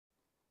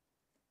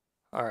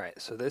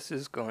Alright, so this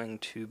is going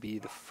to be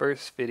the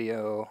first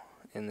video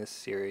in this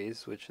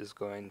series, which is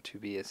going to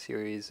be a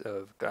series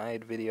of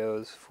guide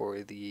videos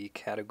for the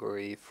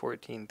category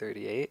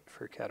 1438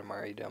 for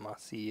Katamari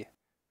Damacy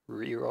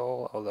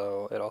reroll,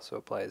 although it also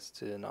applies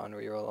to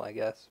non-reroll, I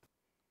guess,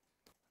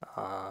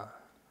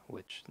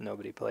 which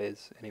nobody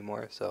plays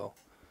anymore, so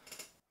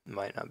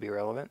might not be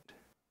relevant.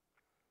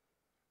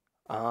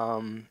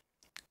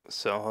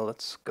 So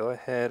let's go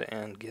ahead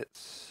and get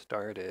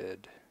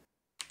started.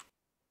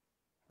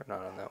 We're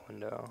not on that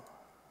window.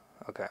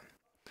 Okay.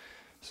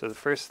 So the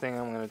first thing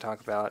I'm going to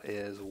talk about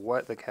is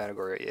what the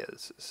category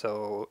is.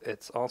 So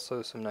it's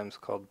also sometimes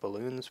called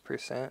balloons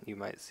percent. You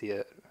might see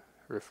it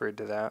referred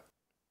to that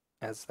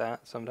as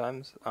that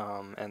sometimes.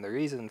 And the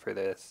reason for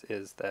this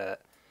is that,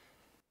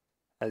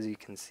 as you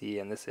can see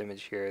in this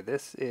image here,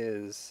 this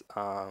is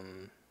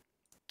the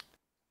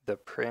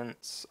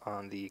prince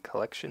on the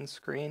collection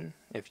screen.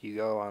 If you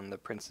go on the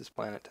Prince's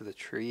Planet to the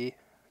tree,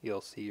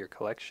 you'll see your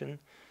collection.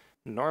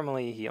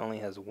 Normally he only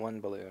has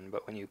one balloon,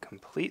 but when you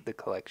complete the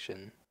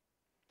collection,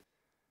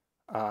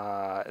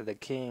 the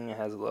king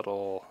has a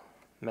little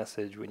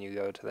message when you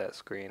go to that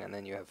screen, and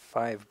then you have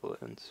 5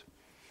 balloons.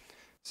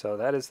 So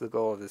that is the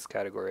goal of this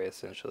category,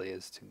 essentially,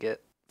 is to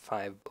get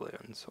 5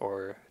 balloons,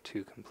 or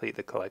to complete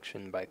the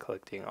collection by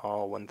collecting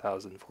all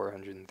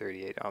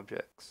 1,438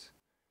 objects,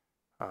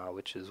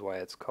 which is why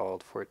it's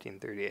called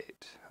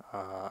 1438.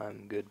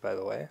 I'm good, by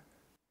the way.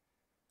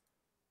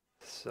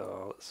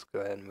 So let's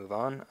go ahead and move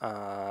on.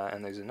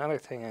 And there's another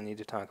thing I need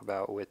to talk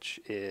about, which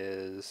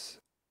is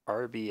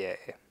RBA.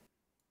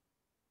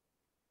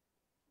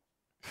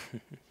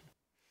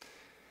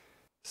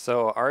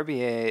 So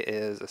RBA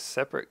is a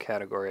separate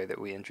category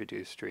that we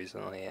introduced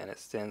recently, and it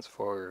stands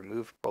for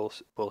Remove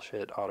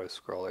Bullshit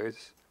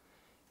Autoscrollers.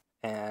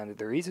 And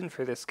the reason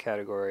for this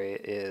category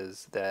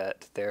is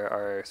that there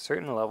are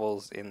certain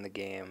levels in the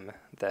game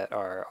that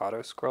are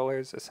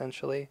autoscrollers,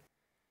 essentially.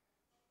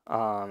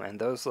 And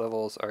those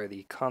levels are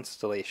the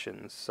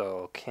constellations,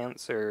 so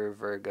Cancer,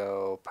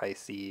 Virgo,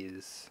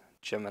 Pisces,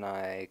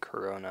 Gemini,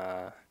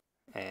 Corona,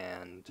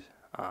 and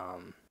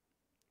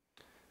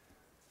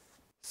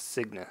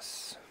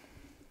Cygnus.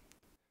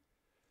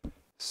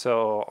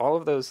 So all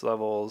of those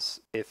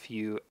levels, if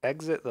you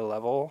exit the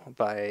level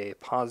by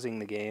pausing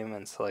the game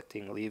and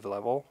selecting leave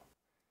level,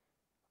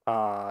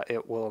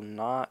 it will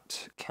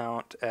not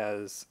count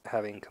as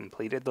having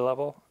completed the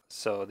level.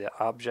 So the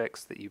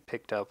objects that you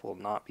picked up will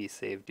not be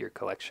saved to your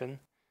collection,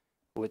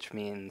 which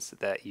means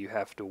that you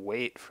have to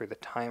wait for the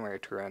timer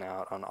to run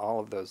out on all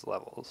of those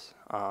levels,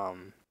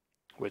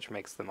 which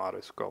makes them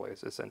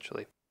auto-scrollers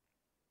essentially.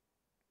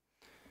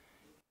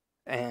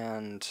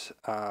 And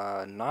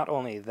not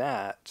only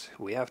that,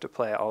 we have to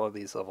play all of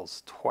these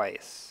levels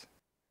twice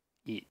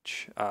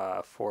each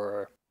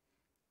for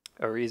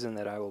a reason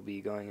that I will be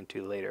going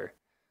into later,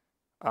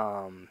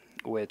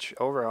 which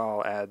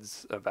overall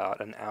adds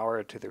about an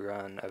hour to the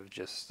run of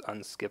just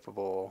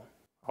unskippable,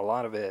 a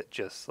lot of it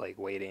just like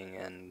waiting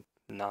and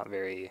not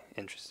very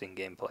interesting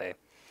gameplay.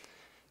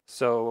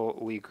 So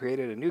we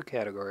created a new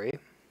category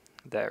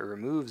that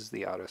removes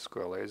the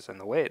auto-scrollers, and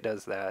the way it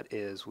does that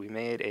is we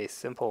made a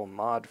simple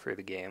mod for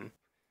the game,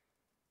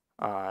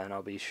 and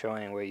I'll be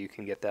showing where you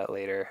can get that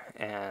later,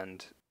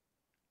 and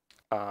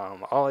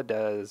all it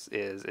does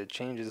is it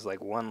changes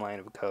like one line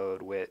of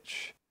code,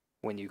 which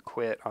when you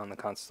quit on the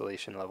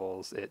constellation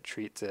levels, it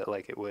treats it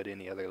like it would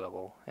any other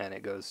level, and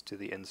it goes to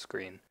the end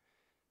screen.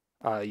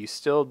 You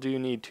still do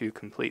need to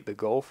complete the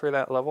goal for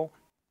that level.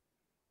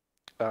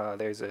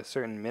 There's a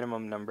certain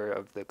minimum number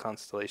of the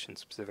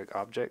constellation-specific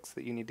objects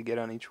that you need to get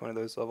on each one of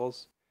those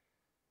levels.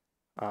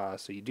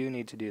 So you do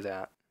need to do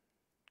that.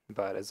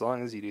 But as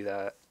long as you do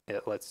that,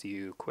 it lets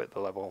you quit the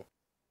level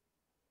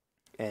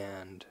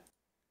and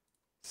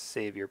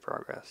save your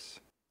progress.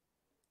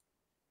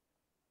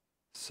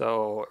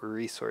 So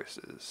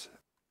resources.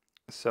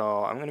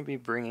 So I'm going to be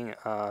bringing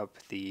up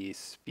the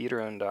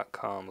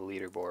speedrun.com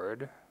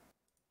leaderboard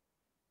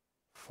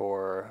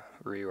for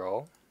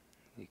reroll.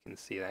 You can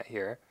see that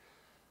here.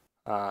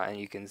 And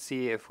you can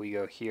see if we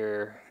go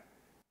here,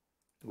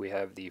 we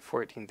have the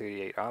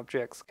 1438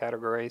 objects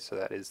category, so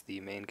that is the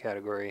main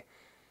category.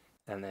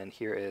 And then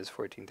here is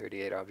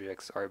 1438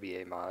 objects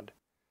RBA mod.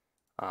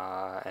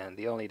 And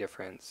the only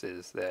difference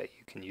is that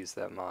you can use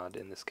that mod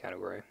in this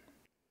category.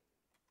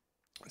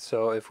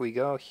 So if we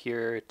go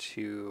here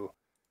to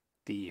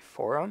the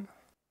forum,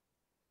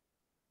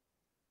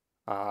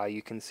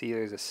 you can see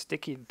there's a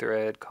sticky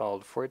thread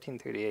called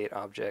 1438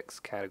 objects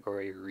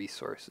category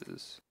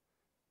resources.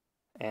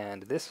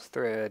 And this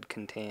thread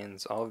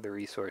contains all of the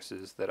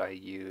resources that I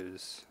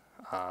use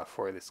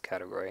for this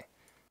category.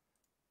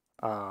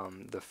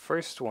 The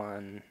first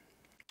one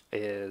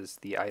is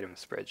the item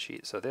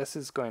spreadsheet. So this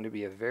is going to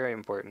be a very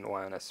important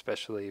one,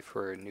 especially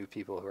for new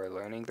people who are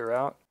learning the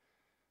route.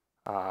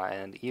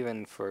 And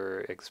even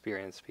for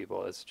experienced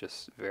people, it's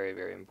just very,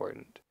 very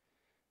important.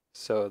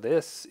 So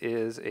this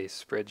is a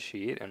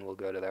spreadsheet, and we'll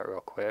go to that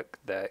real quick,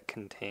 that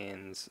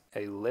contains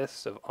a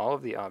list of all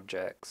of the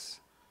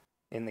objects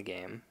in the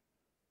game.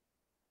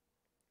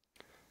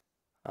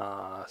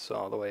 So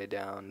all the way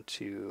down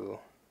to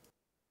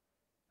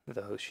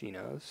the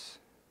Hoshinos.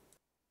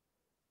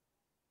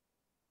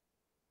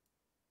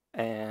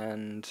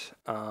 And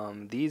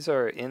these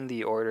are in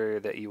the order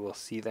that you will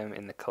see them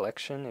in the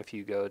collection if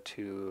you go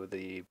to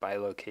the by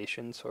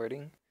location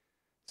sorting.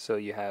 So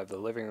you have the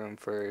living room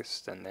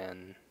first, and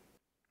then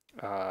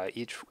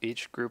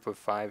each group of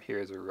 5 here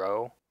is a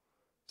row.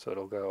 So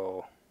it'll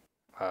go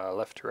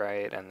left to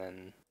right, and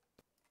then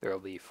there will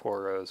be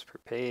 4 rows per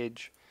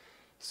page.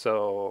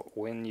 So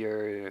when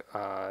you're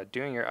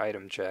doing your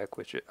item check,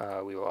 which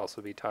we will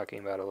also be talking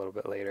about a little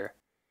bit later,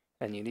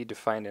 and you need to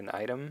find an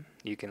item,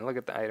 you can look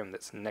at the item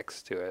that's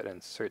next to it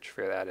and search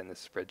for that in the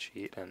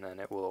spreadsheet, and then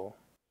it will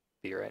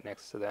be right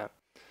next to that.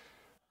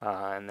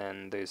 And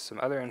then there's some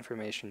other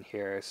information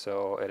here.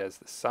 So it has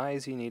the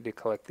size you need to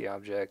collect the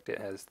object, it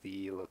has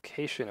the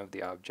location of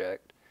the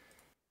object.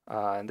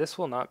 And this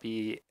will not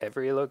be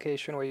every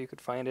location where you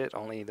could find it,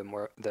 only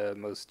the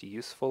most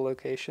useful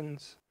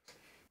locations.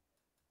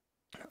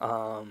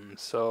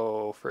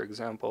 So for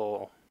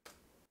example,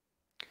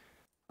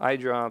 eye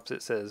drops,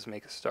 it says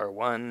make a star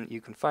 1. You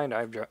can find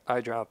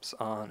eye drops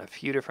on a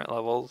few different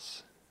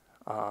levels.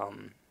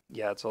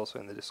 Yeah, it's also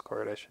in the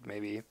Discord.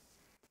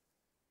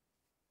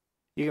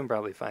 You can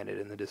probably find it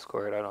in the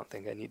Discord. I don't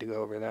think I need to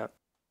go over that.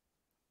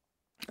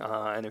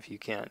 And if you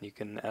can't, you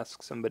can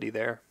ask somebody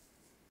there,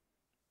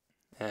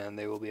 and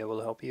they will be able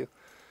to help you.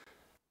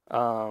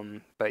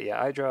 But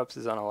yeah, eye drops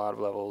is on a lot of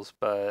levels,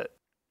 but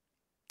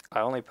I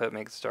only put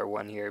Megastar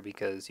 1 here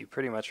because you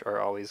pretty much are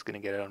always going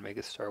to get it on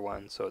Megastar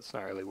 1, so it's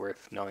not really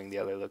worth knowing the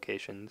other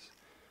locations.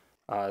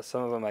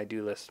 Some of them I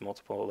do list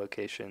multiple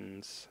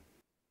locations,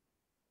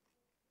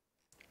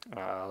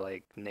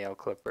 like Nail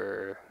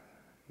Clipper,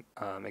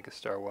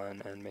 Megastar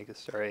 1, and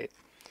Megastar 8.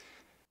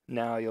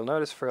 Now you'll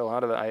notice for a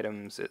lot of the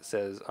items it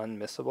says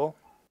unmissable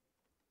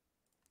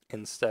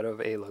instead of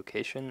a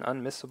location.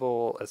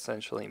 Unmissable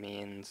essentially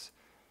means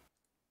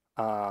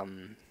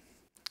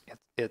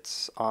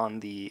it's on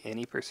the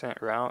any percent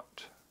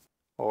route,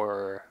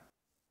 or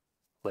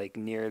like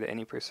near the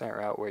any percent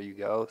route where you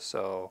go,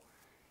 so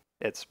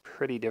it's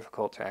pretty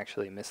difficult to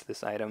actually miss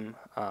this item,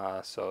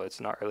 so it's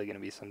not really going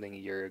to be something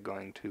you're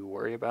going to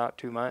worry about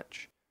too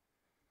much.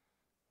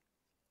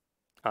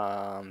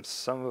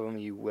 Some of them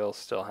you will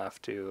still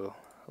have to,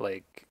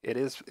 like, it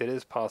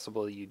is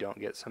possible you don't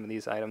get some of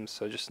these items,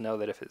 so just know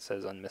that if it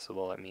says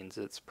unmissable, it means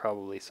it's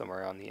probably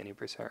somewhere on the any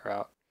percent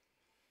route.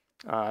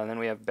 And then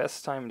we have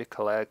best time to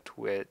collect,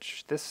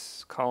 which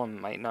this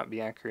column might not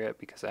be accurate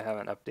because I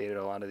haven't updated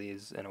a lot of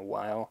these in a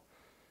while,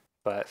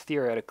 but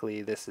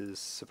theoretically this is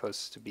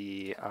supposed to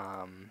be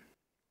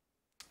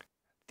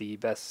the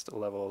best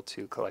level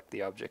to collect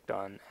the object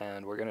on,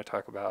 and we're going to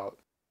talk about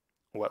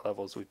what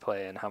levels we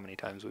play and how many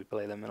times we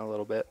play them in a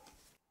little bit.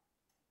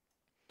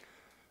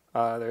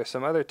 There are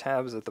some other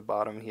tabs at the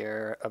bottom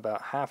here.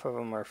 About half of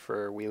them are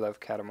for We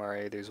Love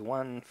Katamari. There's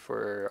one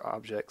for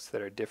objects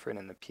that are different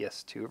in the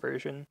PS2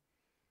 version,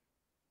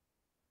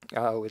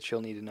 which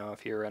you'll need to know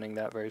if you're running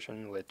that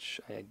version, which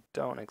I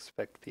don't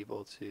expect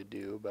people to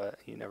do, but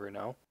you never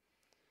know.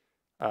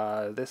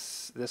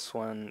 This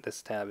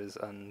tab is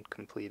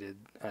uncompleted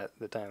at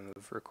the time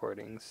of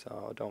recording,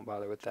 so don't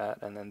bother with that.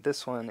 And then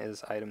this one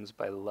is items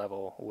by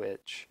level,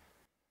 which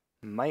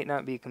might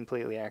not be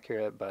completely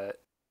accurate,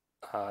 but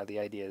the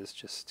idea is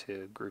just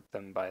to group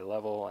them by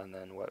level and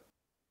then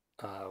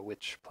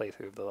which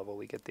playthrough of the level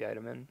we get the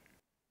item in.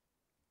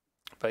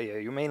 But yeah,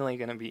 you're mainly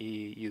going to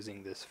be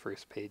using this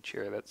first page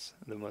here. That's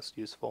the most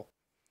useful.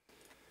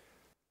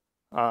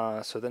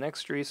 So the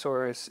next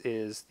resource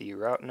is the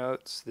route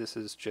notes. This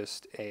is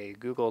just a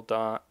Google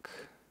Doc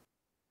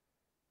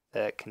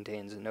that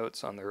contains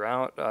notes on the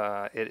route.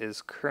 It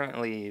is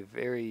currently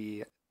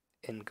very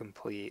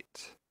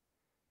incomplete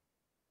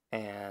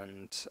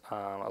and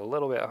a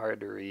little bit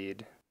hard to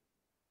read.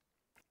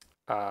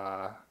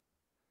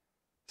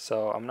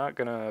 So I'm not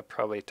gonna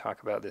probably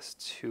talk about this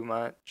too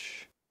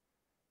much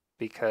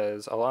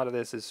because a lot of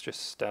this is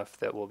just stuff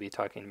that we'll be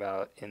talking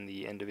about in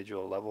the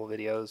individual level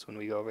videos when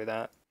we go over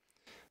that.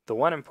 The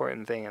one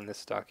important thing in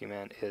this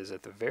document is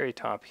at the very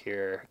top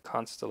here,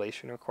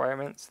 constellation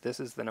requirements.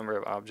 This is the number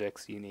of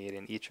objects you need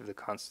in each of the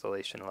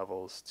constellation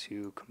levels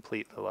to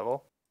complete the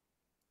level.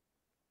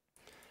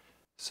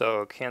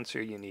 So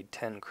Cancer, you need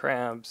 10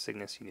 crabs,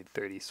 Cygnus, you need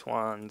 30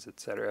 swans,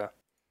 etc.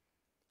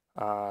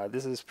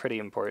 This is pretty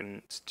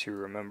important to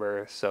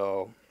remember,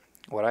 so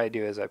what I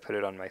do is I put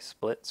it on my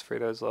splits for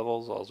those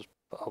levels.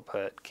 I'll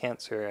put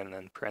Cancer and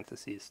then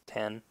parentheses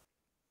 10,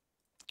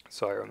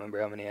 so I remember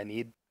how many I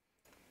need.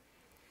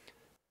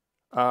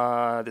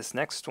 This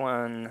next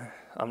one,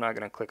 I'm not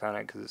going to click on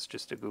it because it's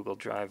just a Google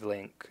Drive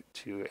link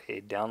to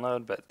a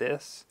download, but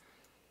this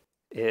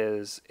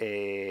is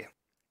a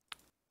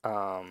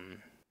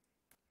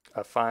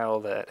file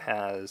that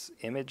has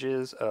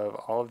images of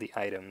all of the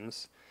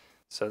items.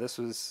 So this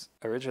was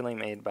originally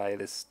made by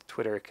this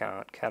Twitter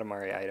account,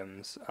 Katamari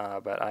Items,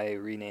 but I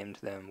renamed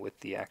them with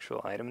the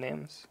actual item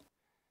names.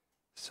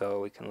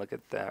 So we can look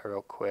at that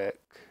real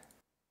quick.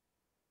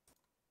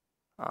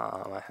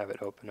 I have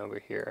it open over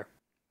here.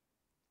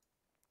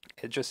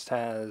 It just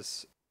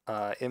has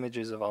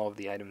images of all of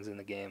the items in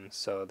the game,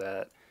 so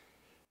that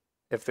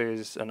if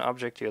there's an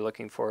object you're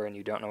looking for and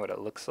you don't know what it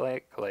looks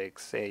like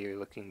say you're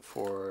looking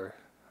for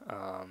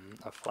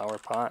a flower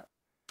pot,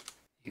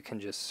 you can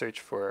just search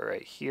for it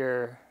right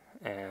here,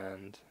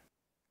 and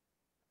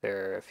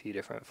there are a few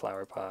different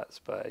flower pots,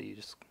 but you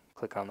just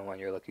click on the one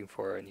you're looking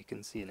for and you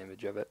can see an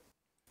image of it.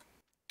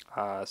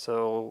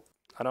 So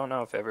I don't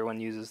know if everyone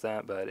uses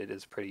that, but it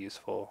is pretty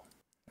useful,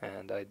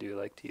 and I do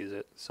like to use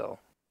it, so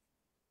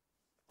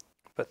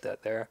put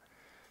that there.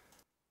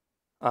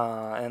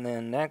 And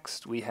then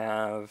next we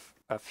have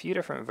a few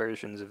different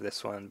versions of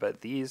this one,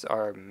 but these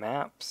are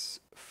maps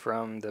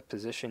from the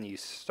position you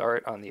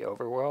start on the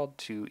overworld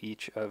to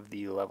each of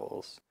the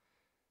levels.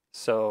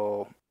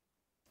 So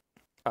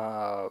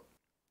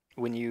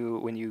when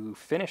you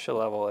finish a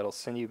level, it'll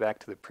send you back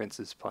to the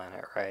Prince's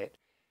planet, right?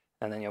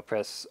 And then you'll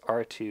press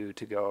R2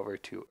 to go over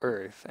to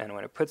Earth, and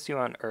when it puts you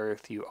on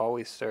Earth, you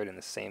always start in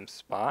the same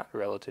spot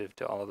relative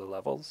to all the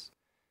levels.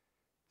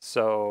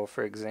 So,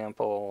 for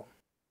example,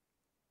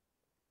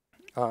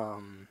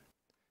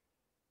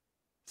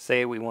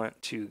 say we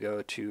want to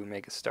go to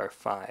Megastar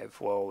 5.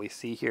 Well, we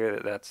see here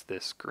that that's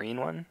this green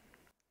one.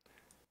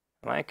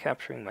 Am I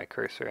capturing my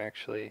cursor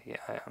actually? Yeah,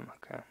 I am.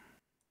 Okay.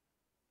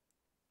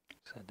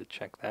 Just had to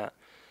check that.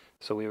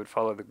 So we would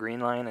follow the green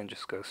line and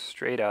just go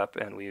straight up,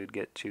 and we would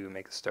get to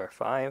Megastar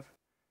 5.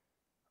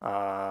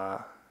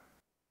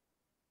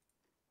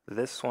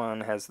 This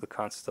one has the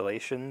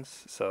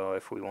constellations, so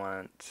if we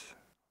want,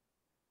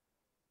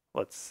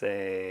 let's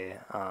say,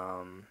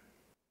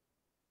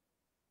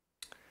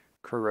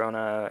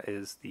 Corona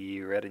is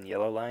the red and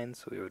yellow line,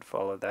 so we would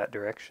follow that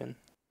direction,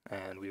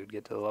 and we would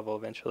get to the level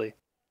eventually.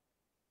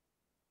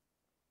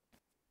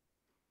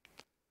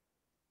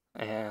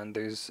 And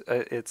there's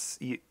it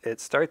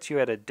starts you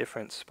at a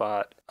different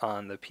spot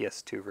on the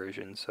PS2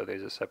 version, so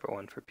there's a separate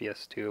one for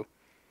PS2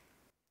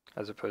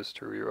 as opposed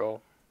to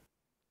reroll.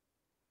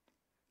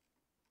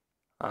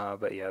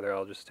 But yeah, they're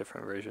all just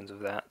different versions of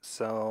that.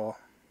 So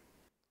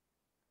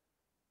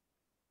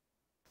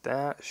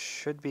that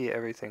should be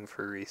everything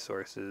for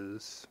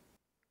resources.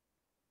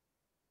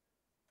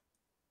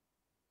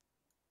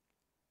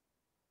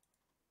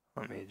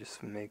 Let me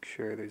just make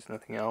sure there's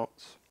nothing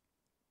else.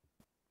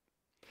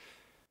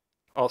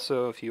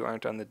 Also, if you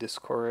aren't on the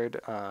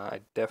Discord, I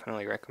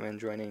definitely recommend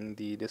joining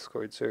the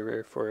Discord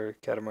server for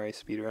Katamari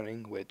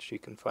speedrunning, which you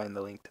can find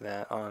the link to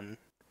that on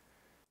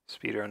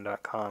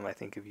speedrun.com. I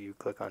think if you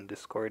click on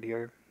Discord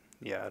here,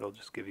 yeah, it'll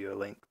just give you a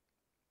link.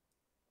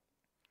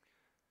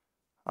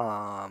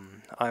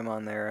 I'm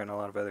on there, and a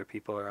lot of other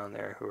people are on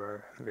there who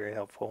are very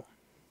helpful.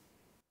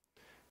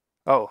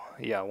 Oh,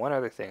 yeah, one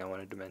other thing I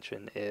wanted to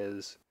mention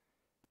is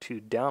to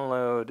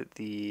download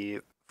the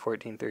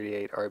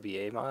 1438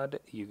 RBA mod,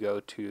 you go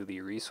to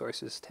the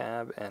Resources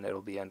tab, and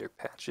it'll be under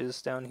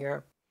Patches down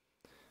here.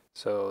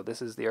 So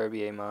this is the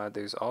RBA mod.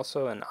 There's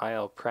also an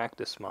IL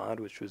Practice mod,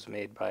 which was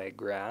made by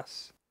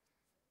Grass.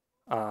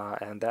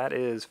 And that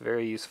is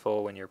very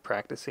useful when you're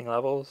practicing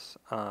levels,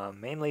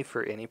 mainly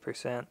for any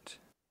percent.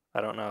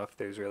 I don't know if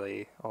there's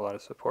really a lot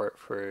of support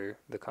for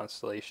the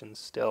constellations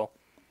still.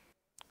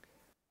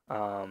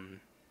 But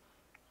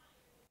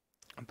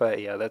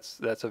yeah, that's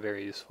a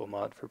very useful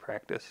mod for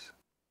practice.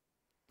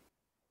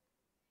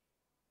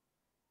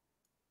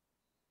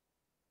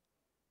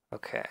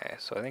 Okay,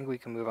 so I think we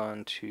can move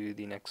on to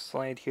the next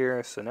slide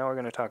here. So now we're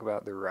going to talk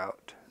about the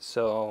route.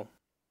 So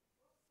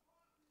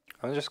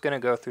I'm just going to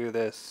go through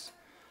this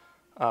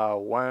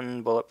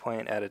one bullet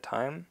point at a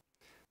time.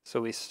 So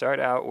we start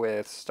out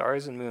with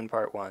Stars and Moon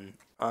Part 1.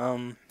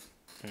 I'm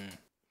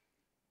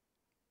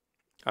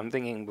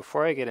thinking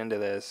before I get into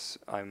this,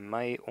 I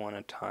might want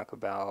to talk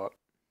about...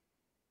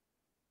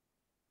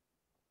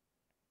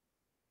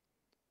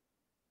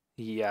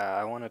 Yeah,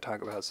 I want to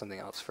talk about something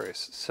else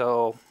first.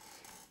 So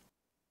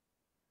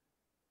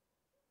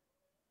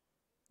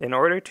in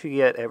order to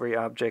get every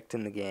object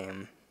in the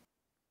game,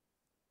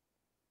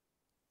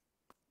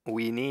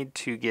 we need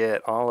to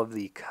get all of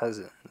the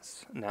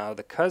cousins. Now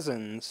the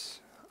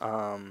cousins,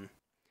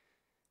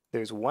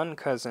 there's one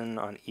cousin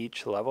on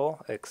each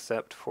level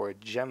except for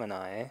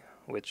Gemini,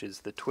 which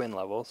is the twin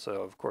level,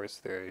 so of course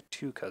there are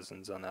two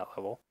cousins on that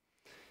level.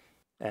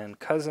 And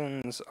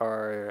cousins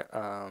are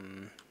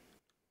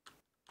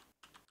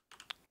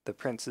the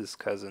Prince's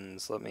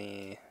cousins. Let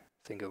me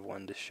think of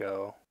one to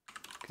show.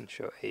 I can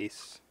show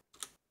Ace.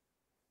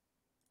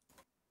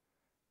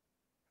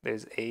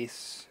 There's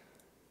Ace.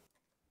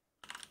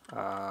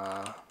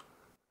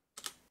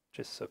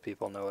 Just so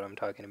people know what I'm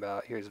talking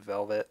about. Here's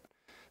Velvet.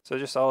 So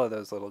just all of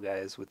those little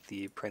guys with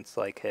the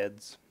prince-like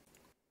heads.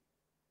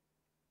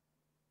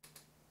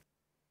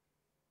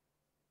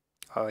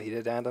 Oh, he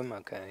did add them?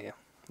 Okay, yeah,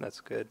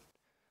 that's good.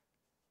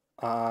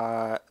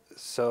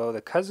 So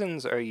the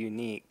cousins are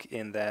unique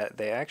in that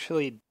they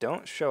actually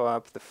don't show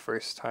up the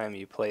first time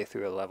you play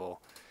through a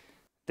level.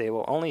 They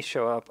will only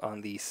show up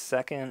on the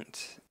second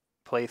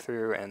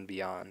playthrough and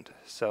beyond.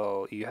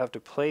 So you have to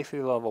play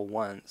through level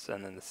once,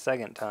 and then the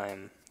second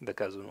time the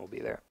cousin will be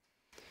there.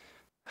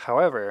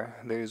 However,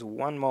 there's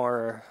one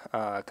more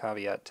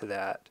caveat to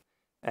that,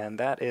 and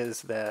that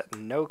is that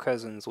no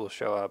cousins will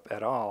show up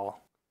at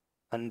all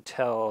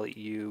until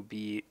you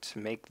beat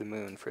Make the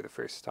Moon for the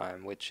first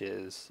time, which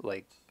is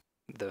like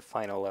the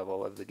final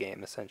level of the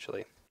game,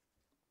 essentially.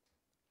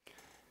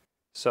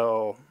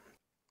 So,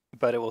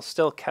 but it will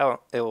still count.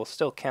 It will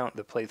still count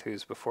the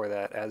playthroughs before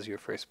that as your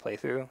first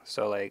playthrough.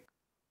 So, like,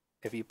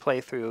 if you play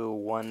through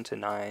 1 to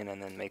 9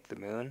 and then Make the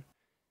Moon,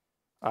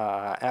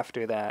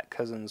 after that,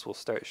 cousins will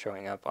start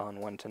showing up on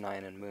 1 to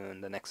 9 and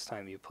Moon the next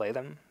time you play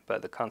them,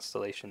 but the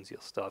constellations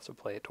you'll still have to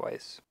play it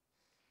twice.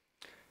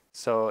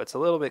 So it's a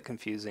little bit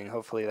confusing.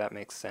 Hopefully that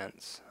makes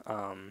sense.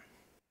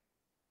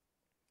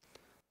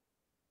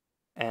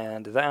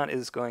 And that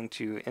is going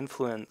to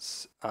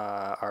influence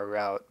our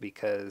route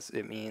because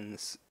it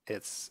means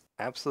it's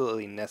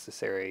absolutely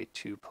necessary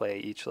to play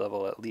each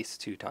level at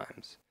least 2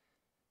 times.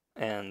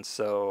 And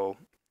so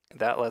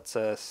that lets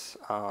us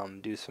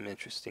do some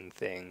interesting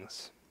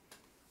things.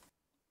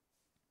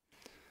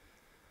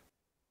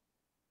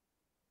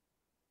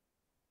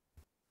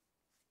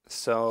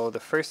 So the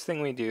first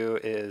thing we do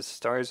is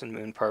Stars and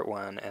Moon Part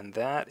 1, and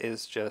that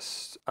is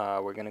just,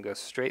 we're going to go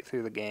straight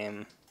through the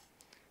game,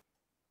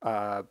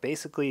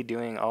 basically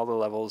doing all the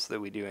levels that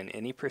we do in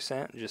any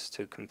percent just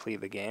to complete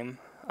the game,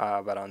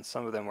 but on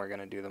some of them we're going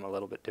to do them a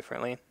little bit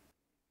differently.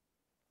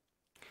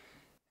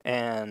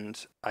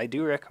 And I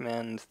do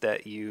recommend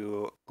that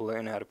you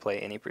learn how to play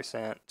any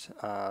percent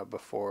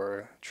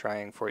before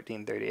trying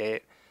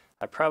 1438.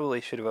 I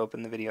probably should have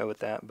opened the video with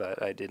that,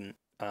 but I didn't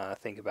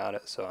think about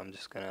it, so I'm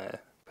just going to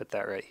put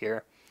that right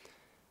here.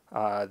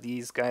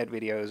 These guide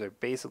videos are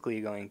basically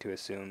going to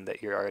assume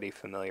that you're already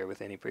familiar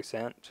with any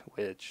percent,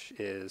 which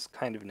is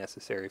kind of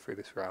necessary for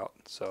this route,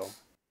 so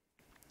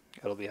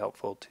it'll be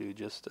helpful to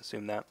just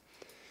assume that.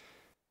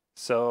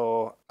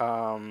 So,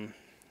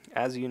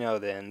 as you know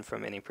then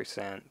from any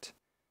percent,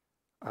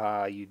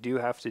 you do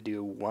have to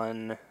do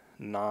one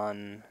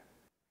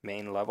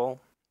non-main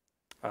level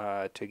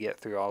to get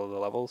through all of the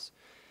levels.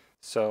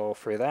 So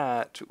for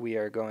that, we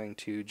are going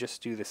to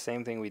just do the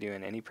same thing we do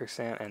in any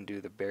percent and do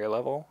the bear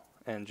level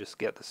and just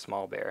get the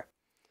small bear.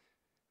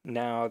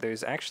 Now,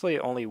 there's actually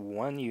only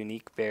one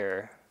unique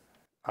bear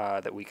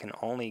that we can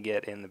only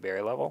get in the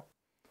bear level,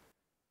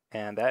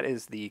 and that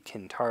is the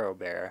Kintaro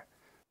bear.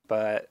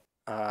 But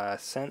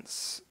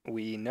since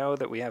we know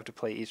that we have to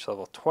play each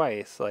level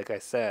twice, like I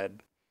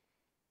said,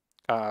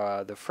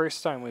 the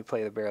first time we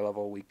play the bear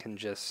level, we can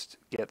just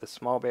get the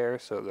small bear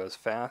so it goes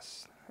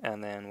fast.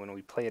 And then when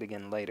we play it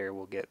again later,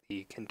 we'll get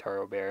the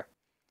Kintaro bear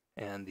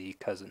and the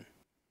cousin.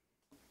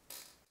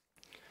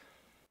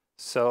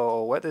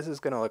 So what this is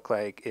going to look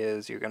like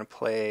is you're going to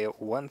play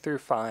 1 through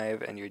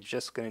 5, and you're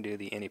just going to do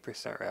the any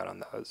percent route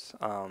on those.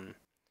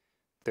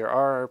 There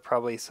are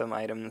probably some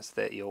items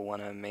that you'll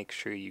want to make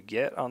sure you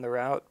get on the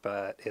route,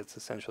 but it's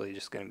essentially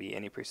just going to be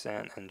any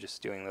percent and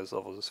just doing those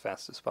levels as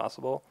fast as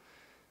possible.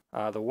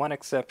 The one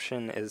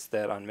exception is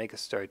that on Make a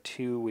Star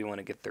 2, we want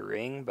to get the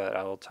ring, but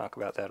I'll talk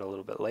about that a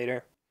little bit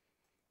later.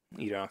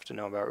 You don't have to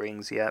know about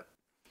rings yet.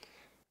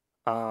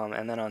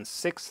 And then on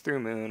 6 through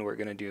Moon, we're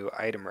going to do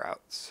item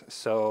routes.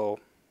 So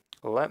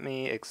let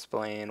me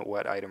explain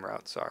what item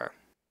routes are.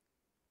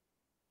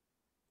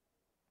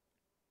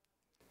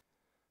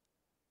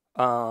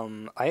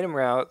 Item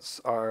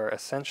routes are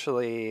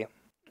essentially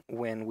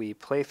when we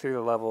play through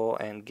the level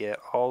and get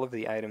all of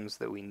the items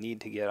that we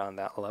need to get on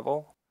that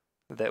level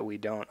that we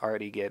don't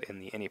already get in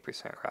the any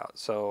percent route.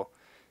 So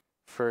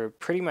for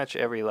pretty much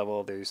every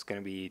level, there's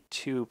going to be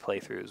 2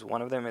 playthroughs.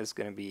 One of them is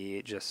going to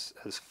be just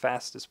as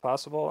fast as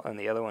possible, and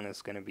the other one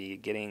is going to be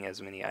getting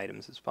as many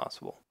items as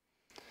possible.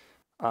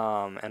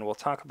 And we'll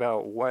talk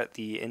about what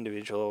the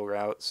individual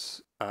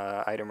routes,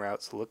 item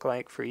routes look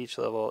like for each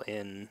level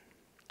in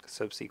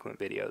subsequent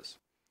videos.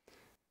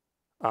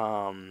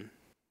 And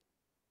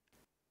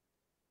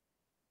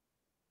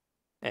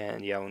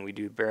yeah, when we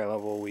do bear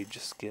level, we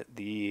just get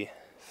the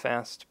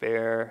fast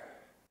bear.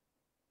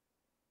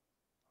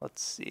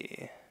 Let's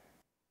see.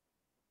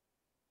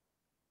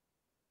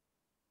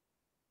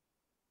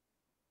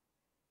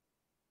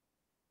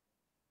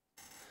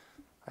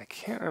 I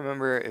can't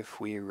remember if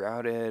we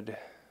routed.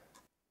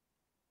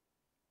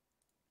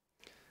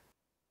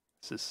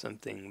 This is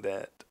something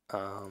that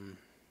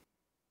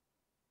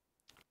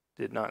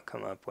did not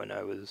come up when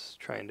I was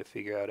trying to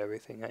figure out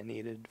everything I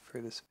needed for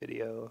this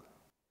video.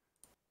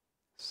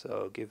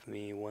 So give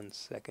me 1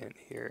 second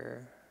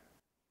here.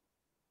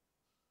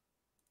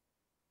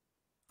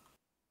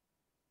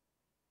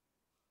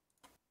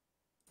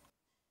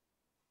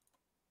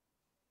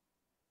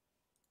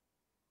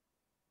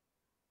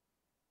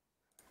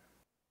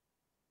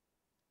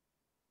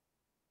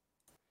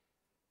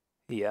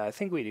 Yeah, I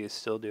think we do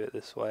still do it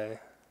this way.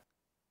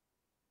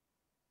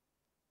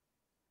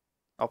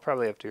 I'll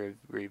probably have to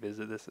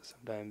revisit this at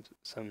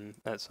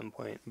some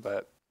point,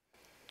 but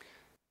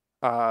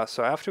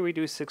so after we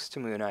do 6 to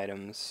Moon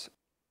items,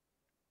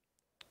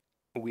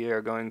 we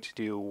are going to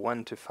do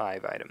 1 to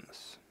 5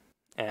 items.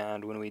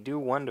 And when we do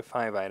 1 to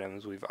 5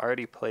 items, we've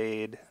already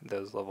played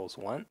those levels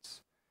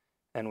once,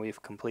 and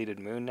we've completed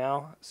Moon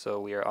now, so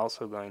we are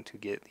also going to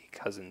get the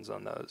cousins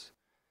on those.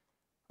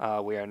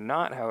 We are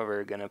not,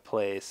 however, going to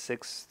play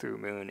 6 through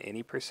Moon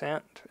any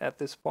percent at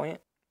this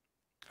point,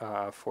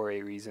 for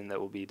a reason that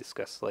will be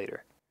discussed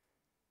later.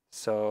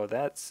 So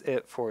that's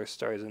it for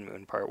Stars and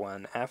Moon Part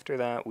 1. After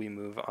that, we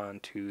move on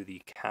to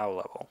the cow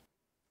level.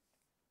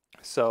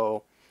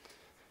 So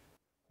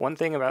one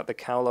thing about the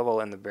cow level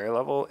and the bear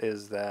level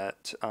is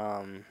that,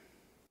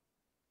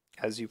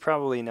 as you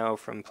probably know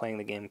from playing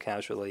the game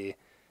casually,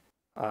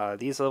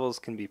 these levels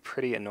can be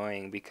pretty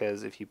annoying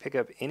because if you pick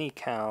up any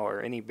cow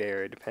or any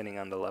bear, depending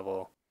on the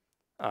level,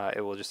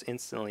 it will just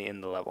instantly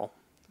end the level.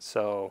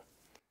 So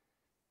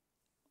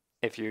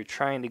if you're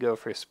trying to go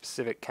for a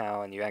specific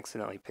cow and you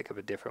accidentally pick up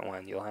a different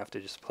one, you'll have to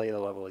just play the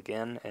level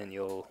again and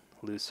you'll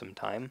lose some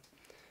time.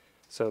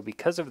 So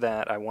because of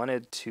that, I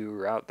wanted to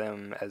route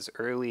them as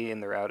early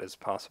in the route as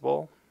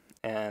possible.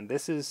 And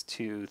this is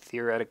to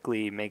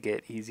theoretically make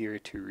it easier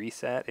to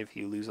reset if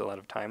you lose a lot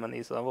of time on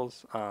these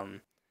levels.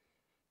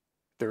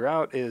 The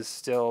route is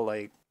still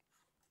like,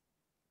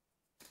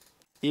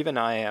 even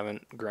I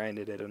haven't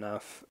grinded it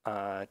enough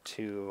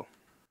to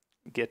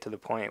get to the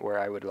point where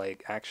I would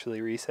like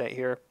actually reset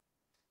here,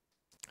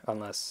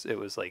 unless it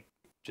was like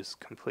just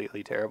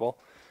completely terrible.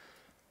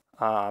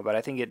 But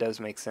I think it does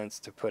make sense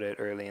to put it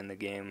early in the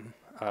game,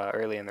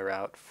 early in the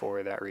route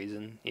for that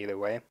reason, either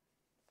way.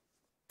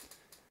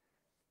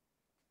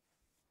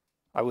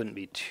 I wouldn't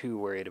be too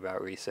worried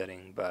about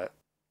resetting, but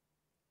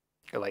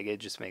like it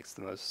just makes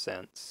the most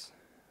sense,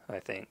 I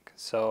think.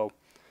 So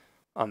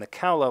on the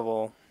cow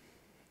level,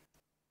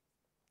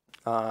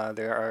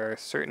 there are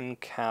certain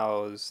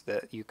cows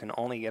that you can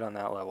only get on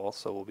that level,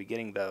 so we'll be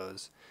getting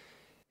those.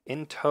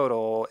 In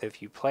total,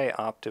 if you play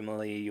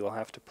optimally, you'll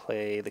have to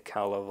play the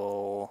cow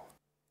level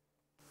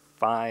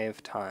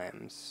 5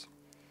 times.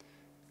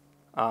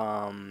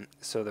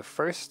 So the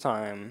first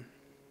time,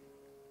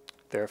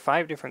 there are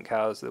 5 different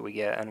cows that we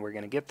get, and we're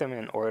going to get them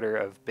in order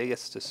of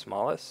biggest to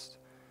smallest.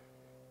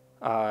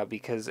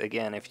 Because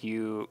again,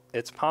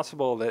 it's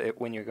possible that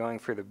when you're going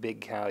for the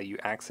big cow, you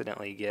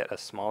accidentally get a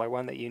smaller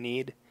one that you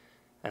need.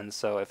 And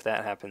so if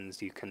that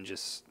happens, you can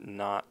just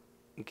not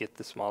get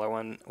the smaller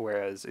one,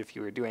 whereas if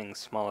you were doing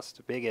smallest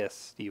to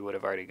biggest, you would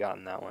have already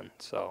gotten that one,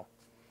 so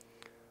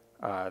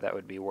that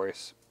would be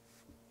worse.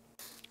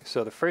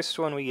 So the first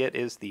one we get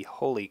is the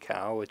holy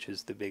cow, which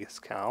is the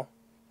biggest cow.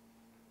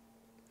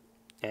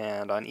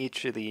 And on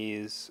each of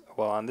these,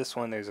 well, on this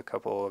one there's a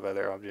couple of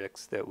other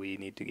objects that we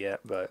need to get,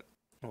 but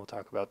we'll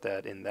talk about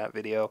that in that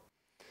video.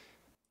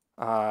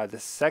 The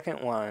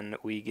second one,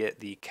 we get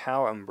the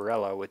cow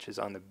umbrella, which is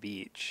on the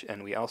beach,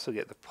 and we also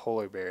get the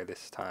polar bear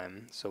this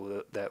time,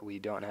 so that we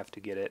don't have to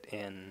get it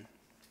in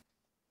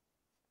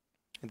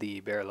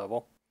the bear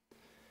level.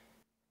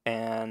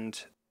 And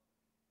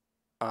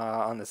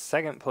on the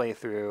second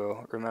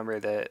playthrough, remember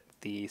that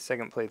the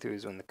second playthrough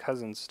is when the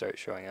cousins start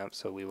showing up,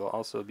 so we will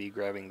also be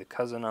grabbing the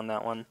cousin on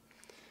that one.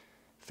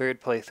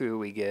 Third playthrough,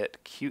 we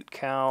get cute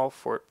cow.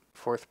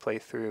 Fourth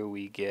playthrough,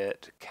 we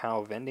get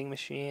cow vending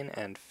machine,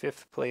 and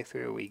fifth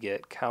playthrough, we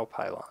get cow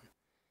pylon.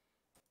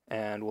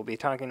 And we'll be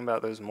talking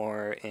about those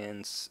more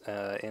in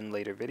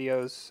later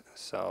videos,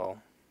 so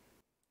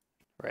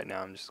right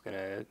now I'm just going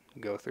to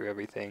go through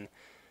everything.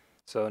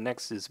 So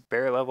next is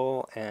bear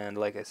level, and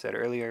like I said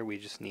earlier, we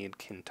just need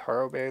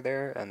Kintaro bear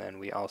there, and then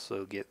we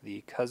also get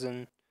the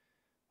cousin,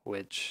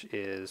 which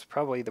is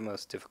probably the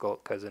most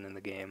difficult cousin in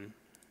the game.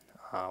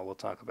 We'll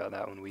talk about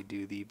that when we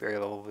do the bear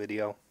level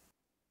video.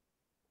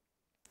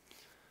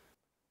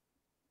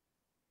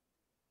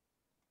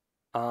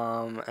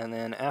 And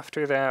then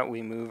after that,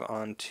 we move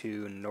on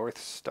to North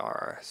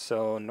Star.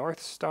 So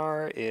North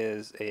Star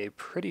is a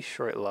pretty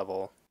short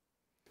level.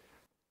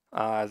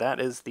 That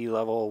is the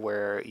level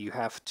where you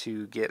have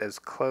to get as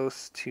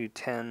close to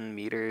 10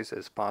 meters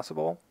as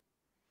possible.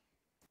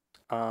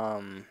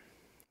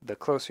 The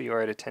closer you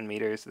are to 10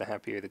 meters, the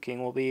happier the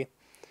king will be.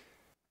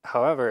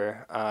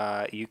 However,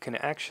 you can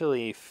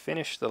actually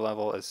finish the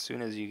level as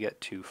soon as you get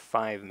to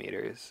 5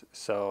 meters.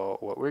 So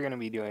what we're going to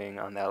be doing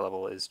on that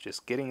level is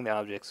just getting the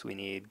objects we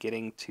need,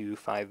 getting to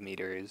 5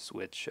 meters,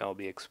 which I'll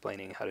be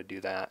explaining how to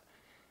do that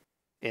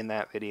in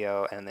that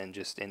video, and then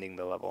just ending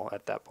the level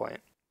at that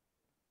point.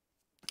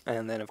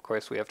 And then of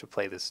course we have to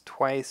play this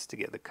twice to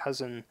get the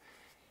cousin.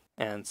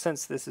 And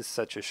since this is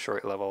such a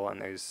short level and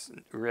there's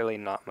really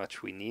not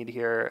much we need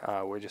here,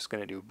 we're just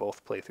going to do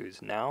both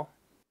playthroughs now.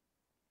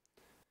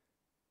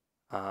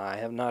 I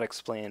have not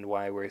explained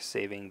why we're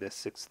saving the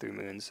 6 through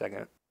Moon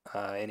second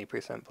any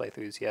percent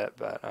playthroughs yet,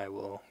 but I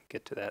will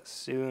get to that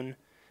soon.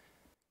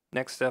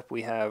 Next up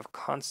we have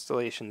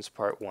Constellations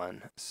Part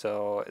 1.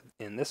 So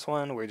in this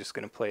one we're just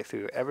going to play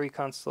through every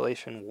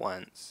constellation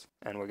once,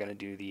 and we're going to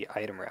do the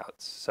item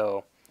routes.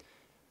 So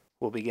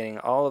we'll be getting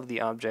all of the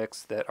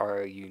objects that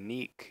are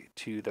unique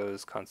to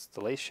those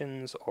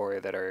constellations, or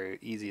that are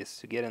easiest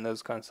to get in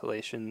those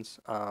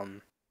constellations.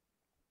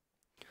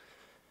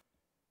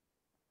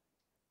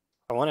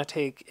 I want to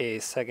take a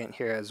second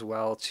here as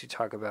well to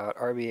talk about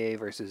RBA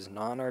versus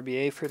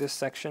non-RBA for this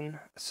section.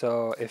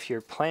 So if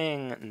you're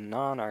playing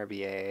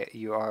non-RBA,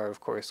 you are of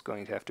course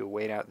going to have to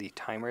wait out the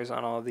timers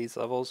on all of these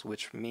levels,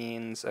 which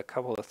means a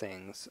couple of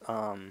things.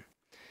 The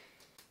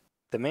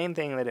main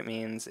thing that it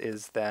means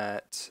is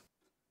that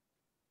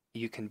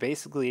you can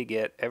basically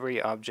get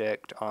every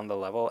object on the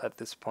level at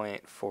this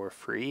point for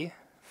free.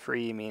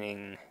 Free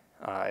meaning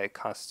it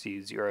costs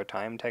you 0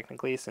 time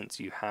technically, since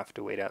you have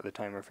to wait out the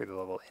timer for the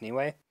level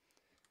anyway.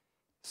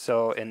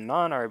 So in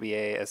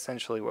non-RBA,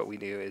 essentially what we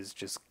do is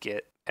just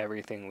get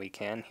everything we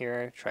can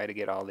here, try to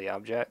get all the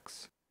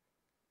objects,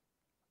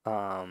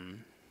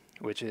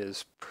 which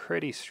is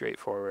pretty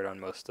straightforward on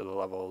most of the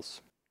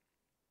levels.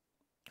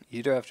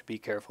 You do have to be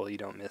careful you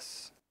don't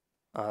miss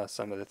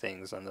some of the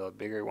things on the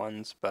bigger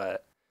ones,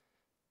 but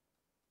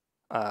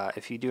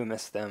if you do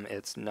miss them,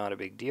 it's not a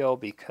big deal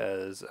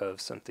because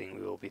of something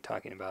we will be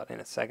talking about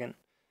in a second.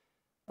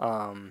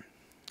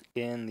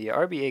 In the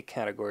RBA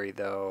category,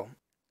 though,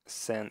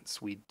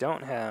 since we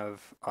don't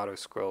have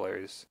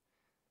auto-scrollers,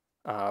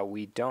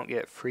 we don't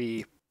get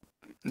free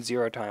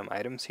 0-time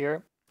items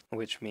here,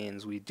 which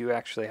means we do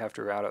actually have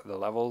to route out the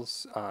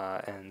levels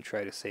and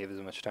try to save as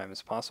much time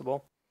as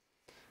possible.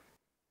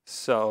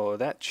 So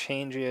that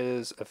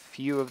changes a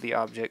few of the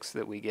objects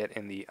that we get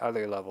in the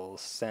other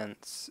levels,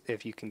 since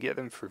if you can get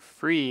them for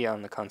free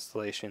on the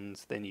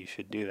constellations, then you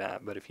should do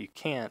that. But if you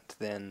can't,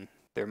 then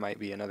there might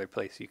be another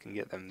place you can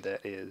get them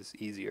that is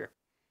easier.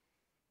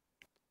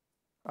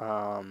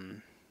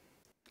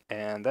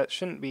 And that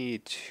shouldn't be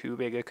too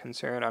big a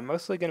concern. I'm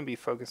mostly going to be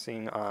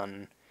focusing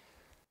on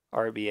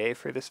RBA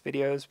for this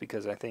videos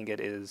because I think it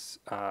is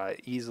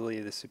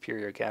easily the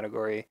superior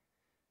category.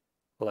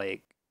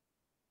 Like,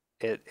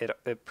 it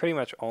pretty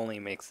much only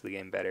makes the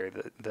game better.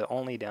 The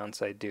only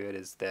downside to it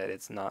is that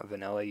it's not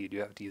vanilla. You do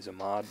have to use a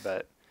mod,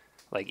 but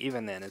like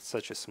even then, it's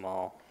such a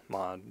small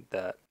mod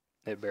that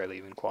it barely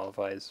even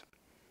qualifies.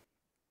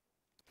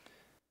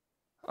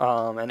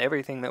 And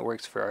everything that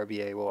works for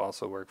RBA will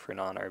also work for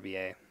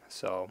non-RBA,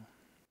 so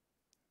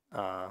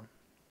I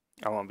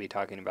won't be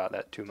talking about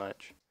that too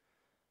much.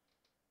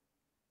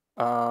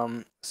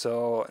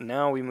 So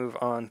now we move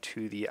on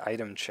to the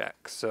item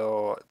check.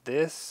 So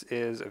this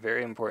is a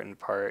very important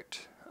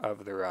part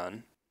of the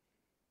run.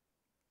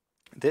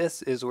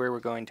 This is where we're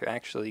going to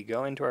actually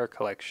go into our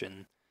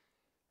collection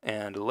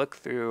and look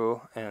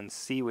through and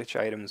see which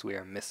items we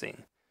are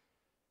missing.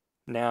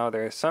 Now,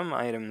 there are some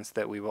items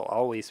that we will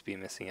always be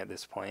missing at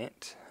this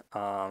point,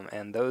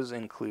 and those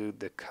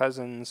include the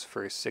cousins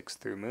for 6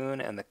 through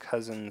Moon and the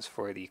cousins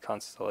for the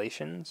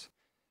constellations,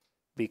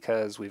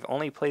 because we've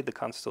only played the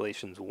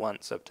constellations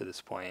once up to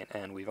this point,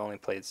 and we've only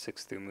played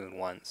 6 through Moon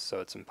once, so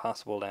it's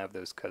impossible to have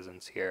those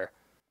cousins here.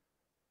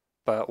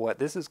 But what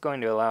this is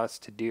going to allow us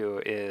to do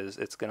is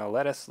it's going to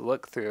let us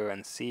look through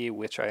and see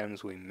which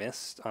items we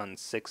missed on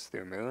 6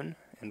 through Moon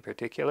in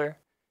particular,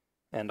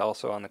 and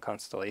also on the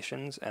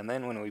constellations, and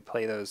then when we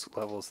play those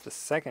levels the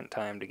second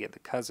time to get the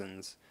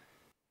cousins,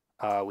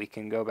 we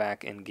can go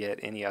back and get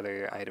any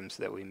other items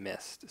that we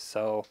missed.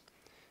 So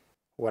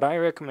what I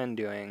recommend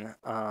doing,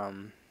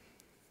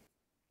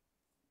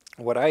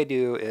 what I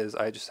do is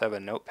I just have a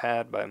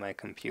notepad by my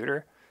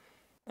computer,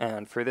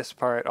 and for this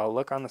part I'll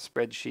look on the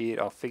spreadsheet,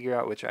 I'll figure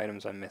out which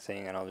items I'm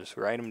missing, and I'll just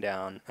write them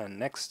down, and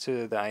next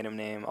to the item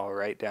name I'll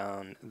write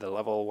down the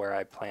level where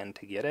I plan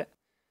to get it.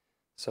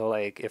 So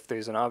like if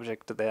there's an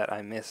object that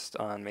I missed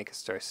on Make a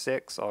Star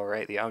 6, I'll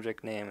write the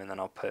object name and then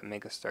I'll put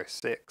Make a Star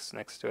 6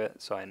 next to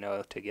it so I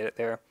know to get it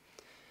there.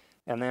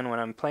 And then when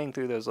I'm playing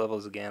through those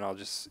levels again, I'll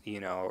just, you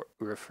know,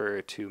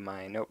 refer to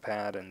my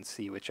notepad and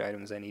see which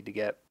items I need to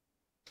get.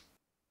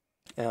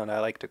 And I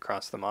like to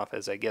cross them off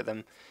as I get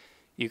them.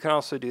 You can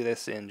also do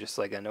this in just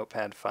like a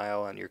notepad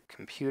file on your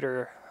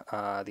computer.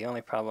 The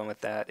only problem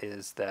with that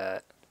is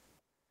that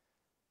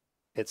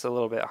it's a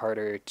little bit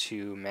harder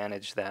to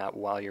manage that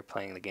while you're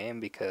playing the game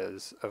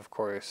because, of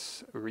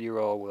course,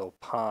 reroll will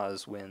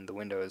pause when the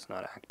window is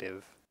not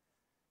active.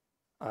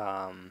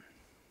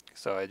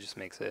 So it just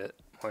makes it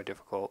more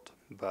difficult,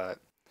 but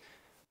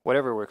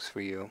whatever works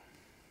for you.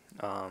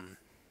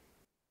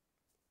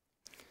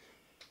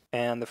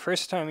 And the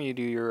first time you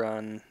do your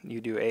run,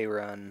 you do a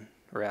run,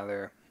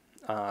 rather,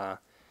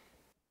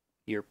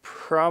 you're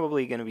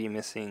probably going to be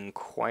missing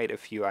quite a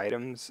few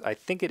items. I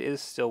think it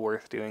is still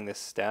worth doing this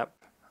step.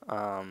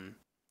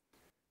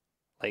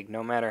 Like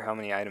no matter how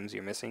many items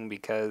you're missing,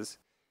 because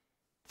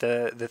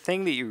the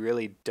thing that you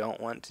really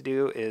don't want to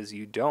do is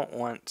you don't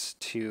want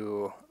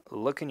to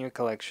look in your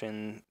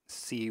collection,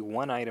 see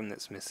one item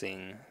that's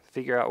missing,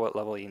 figure out what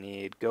level you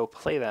need, go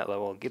play that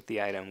level, get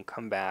the item,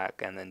 come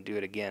back, and then do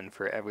it again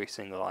for every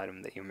single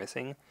item that you're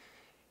missing,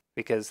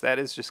 because that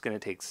is just going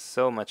to take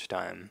so much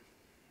time.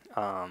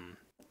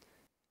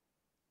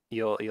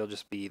 You'll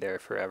just be there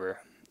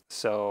forever.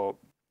 So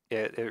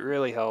it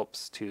really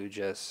helps to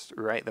just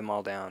write them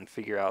all down,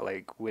 figure out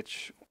like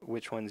which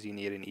ones you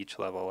need in each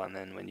level, and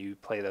then when you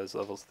play those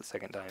levels the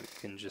second time, you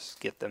can just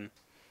get them.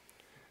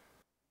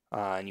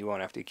 And you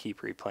won't have to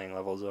keep replaying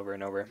levels over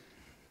and over.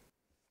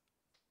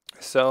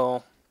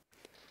 So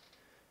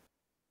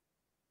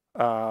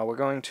We're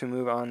going to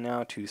move on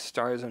now to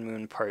Stars and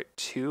Moon Part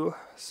 2.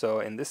 So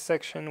in this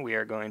section, we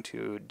are going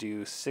to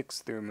do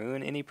 6 through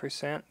Moon any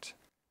percent,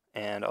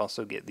 and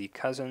also get the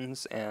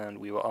cousins, and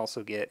we will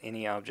also get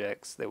any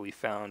objects that we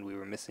found we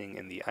were missing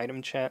in the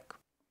item check.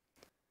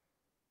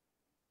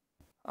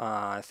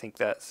 I think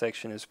that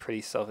section is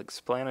pretty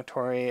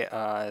self-explanatory.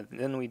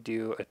 Then we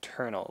do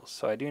Eternals.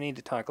 So I do need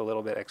to talk a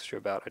little bit extra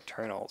about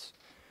Eternals.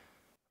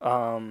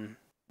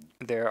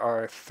 There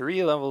are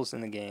 3 levels in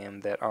the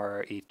game that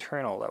are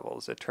Eternal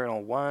levels: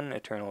 Eternal 1,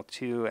 Eternal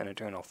 2, and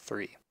Eternal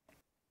 3.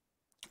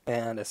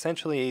 And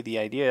essentially the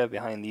idea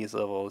behind these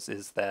levels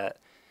is that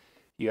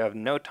you have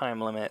no time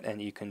limit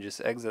and you can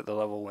just exit the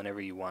level whenever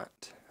you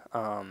want.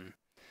 And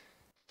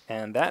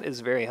that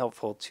is very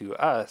helpful to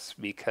us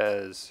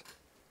because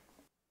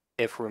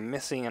if we're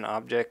missing an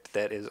object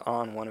that is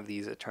on one of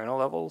these Eternal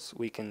levels,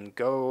 we can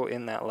go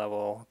in that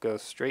level, go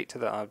straight to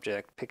the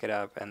object, pick it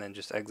up, and then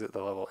just exit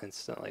the level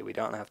instantly. We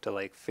don't have to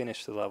like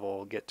finish the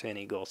level, get to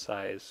any goal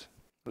size.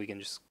 We can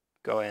just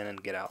go in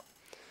and get out.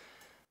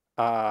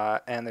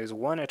 And there's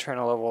one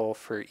Eternal level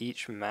for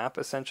each map,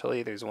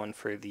 essentially. There's one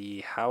for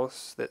the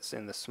house that's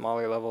in the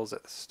smaller levels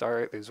at the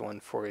start. There's one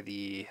for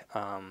the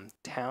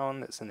town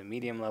that's in the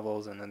medium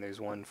levels, and then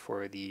there's one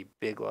for the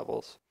big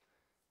levels,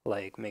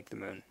 like Make the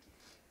Moon.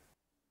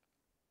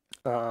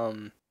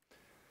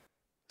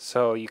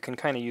 So you can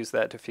kind of use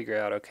that to figure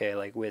out, okay,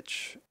 like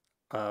which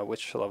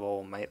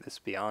level might this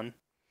be on.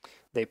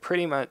 They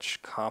pretty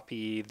much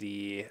copy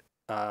the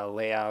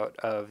layout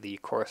of the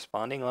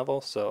corresponding level.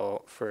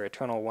 So for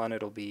Eternal 1,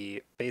 it'll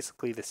be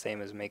basically the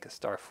same as Make a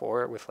Star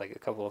 4 with like a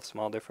couple of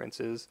small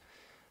differences.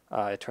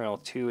 Eternal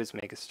 2 is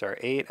Make a Star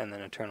 8, and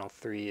then Eternal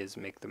 3 is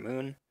Make the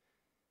Moon.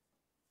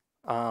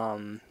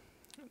 One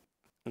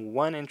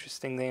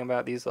interesting thing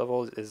about these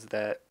levels is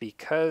that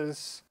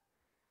because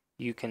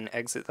you can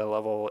exit the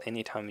level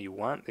anytime you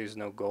want, there's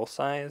no goal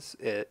size,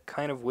 it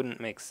kind of wouldn't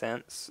make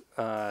sense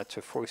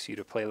to force you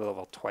to play the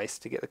level twice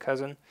to get the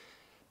cousin.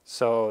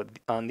 So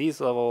on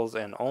these levels,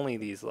 and only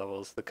these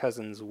levels, the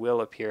cousins will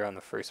appear on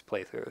the first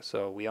playthrough,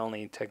 so we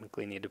only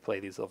technically need to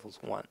play these levels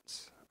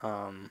once.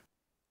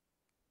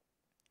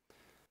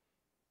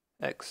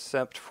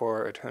 Except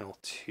for Eternal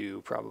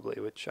 2, probably,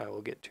 which I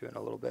will get to in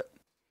a little bit.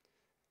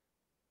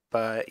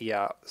 But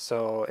yeah,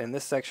 so in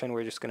this section,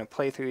 we're just going to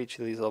play through each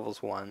of these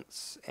levels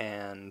once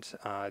and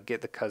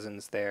get the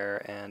cousins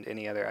there and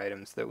any other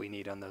items that we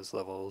need on those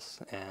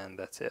levels, and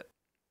that's it.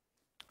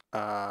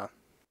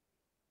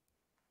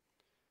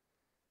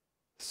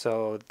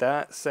 So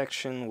that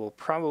section will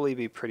probably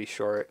be pretty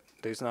short.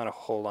 There's not a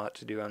whole lot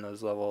to do on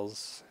those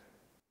levels,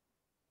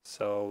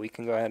 so we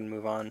can go ahead and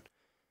move on.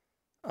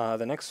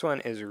 The next one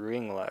is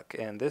Ring Luck,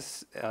 and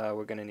this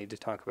we're going to need to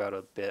talk about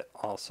a bit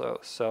also.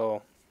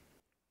 So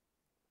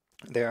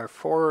there are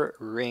 4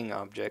 ring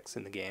objects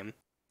in the game.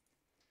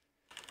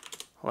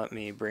 Let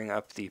me bring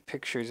up the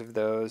pictures of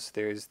those.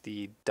 There's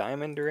the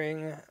diamond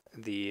ring,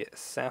 the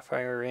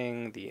sapphire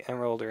ring, the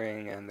emerald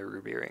ring, and the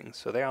ruby ring.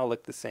 So they all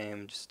look the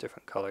same, just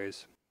different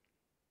colors.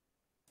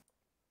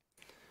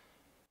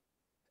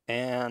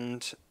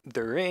 And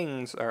the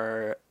rings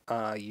are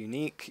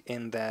unique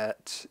in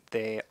that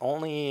they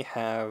only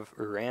have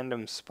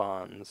random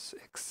spawns,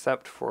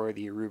 except for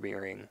the ruby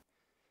ring.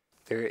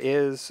 There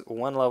is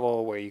one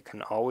level where you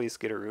can always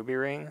get a ruby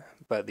ring,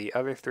 but the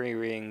other 3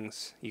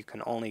 rings you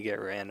can only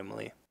get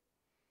randomly,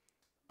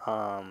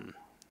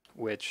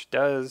 which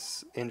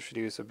does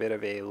introduce a bit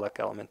of a luck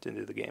element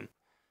into the game.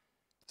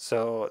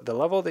 So the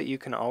level that you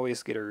can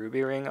always get a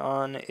ruby ring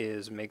on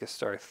is Make a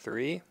Star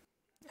 3,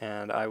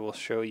 and I will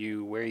show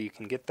you where you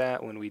can get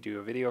that when we do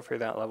a video for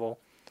that level.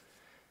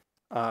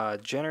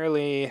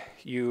 Generally,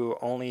 you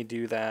only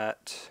do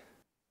that.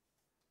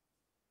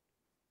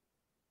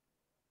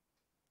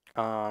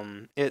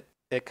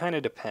 It kind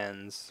of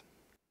depends.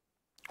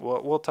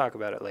 We'll talk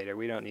about it later.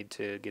 We don't need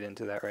to get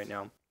into that right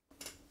now.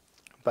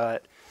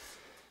 But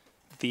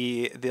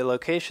the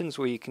locations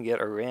where you can get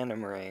a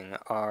random ring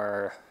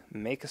are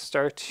Make a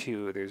Star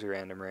 2, there's a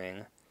random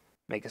ring.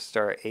 Make a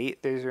Star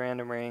 8, there's a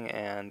random ring,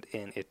 and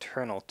in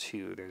Eternal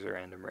 2, there's a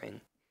random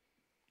ring.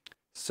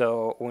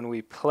 So when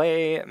we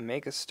play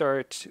Make a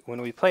Star,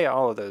 when we play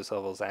all of those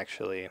levels,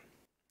 actually,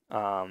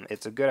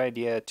 it's a good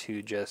idea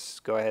to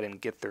just go ahead and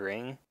get the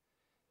ring,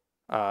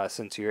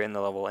 since you're in the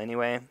level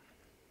anyway.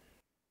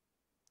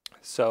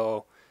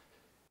 So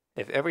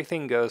if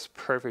everything goes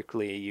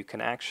perfectly, you can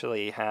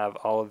actually have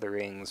all of the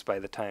rings by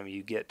the time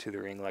you get to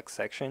the Ring Luck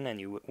section, and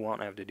you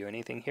won't have to do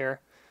anything here.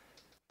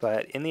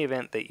 But in the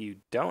event that you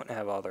don't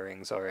have all the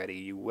rings already,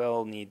 you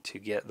will need to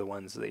get the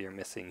ones that you're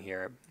missing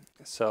here.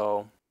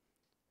 So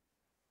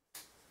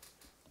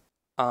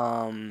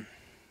the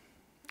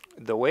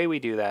way we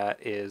do that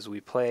is we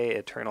play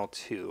Eternal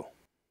 2.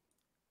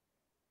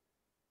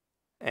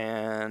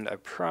 And I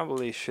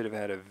probably should have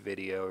had a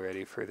video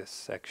ready for this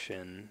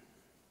section.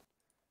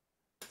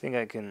 I think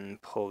I can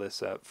pull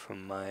this up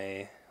from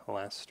my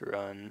last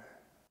run.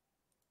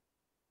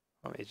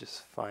 Let me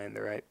just find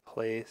the right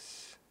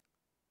place.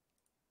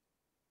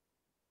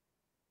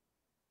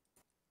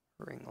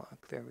 Ring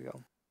Luck, there we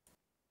go.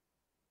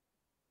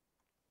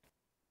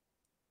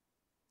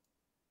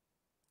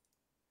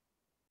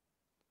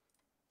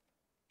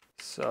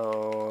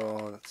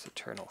 So that's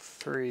Eternal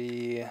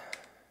 3.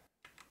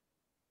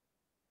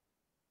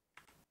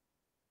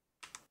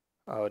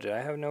 Oh, did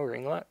I have no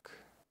ring luck?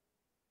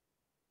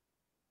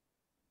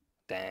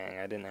 Dang,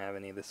 I didn't have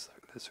any this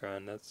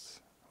run.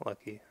 That's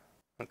lucky.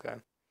 Okay.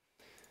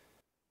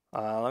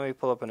 Let me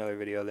pull up another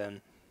video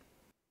then.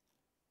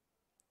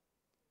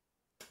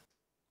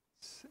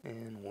 It's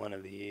in one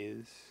of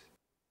these.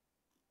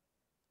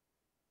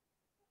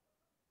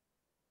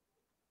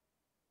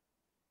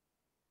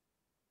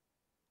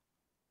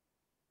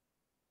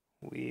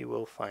 We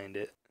will find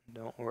it.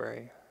 Don't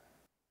worry.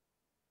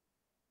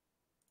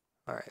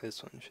 Alright,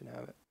 this one should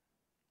have it.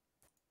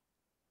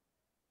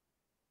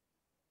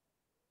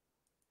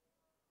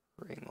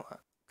 Ring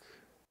luck.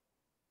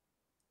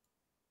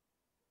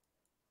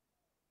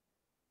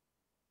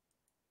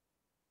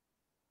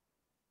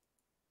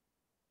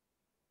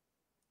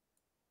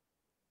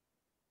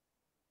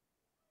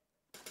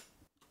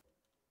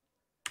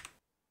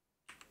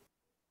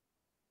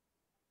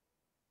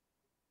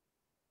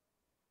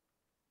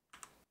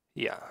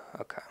 Yeah,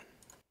 okay.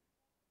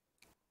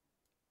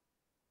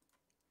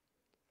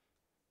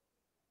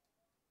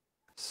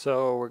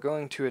 So we're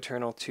going to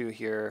Eternal 2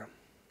 here.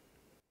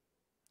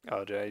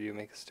 Oh, did I do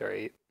make a star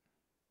 8?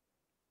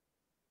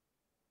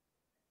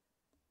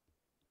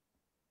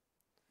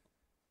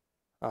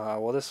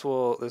 Well, this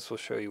will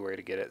show you where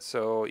to get it.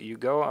 So you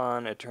go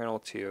on Eternal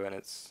 2, and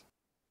it's...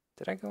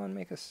 Did I go on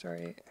make a star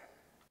 8?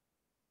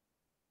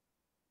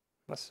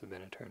 Must have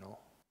been Eternal.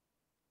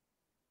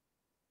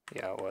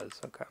 Yeah, it was.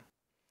 Okay.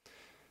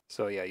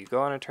 So yeah, you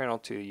go on Eternal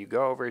 2, you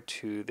go over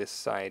to this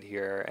side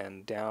here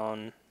and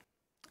down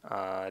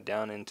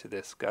into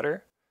this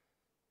gutter.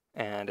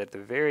 And at the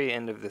very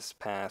end of this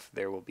path,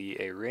 there will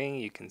be a ring.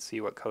 You can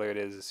see what color it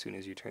is as soon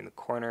as you turn the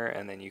corner,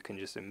 and then you can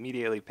just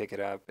immediately pick it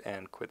up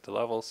and quit the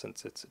level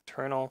since it's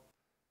eternal.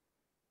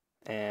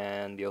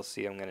 And you'll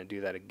see I'm going to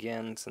do that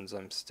again since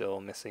I'm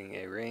still missing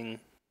a ring.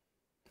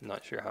 I'm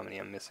not sure how many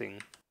I'm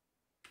missing.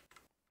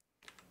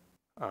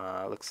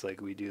 Looks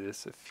like we do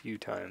this a few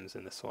times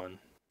in this one.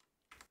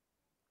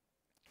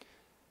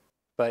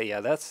 But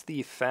yeah, that's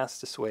the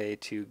fastest way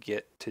to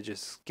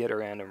just get a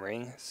random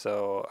ring.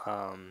 So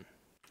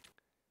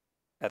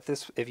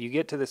if you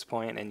get to this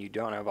point and you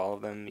don't have all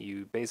of them,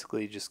 you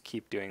basically just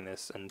keep doing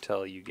this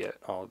until you get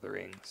all of the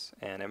rings.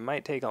 And it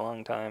might take a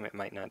long time, it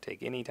might not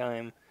take any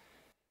time.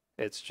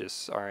 It's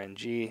just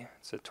RNG.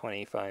 It's a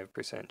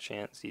 25%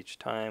 chance each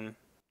time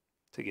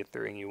to get the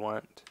ring you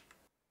want.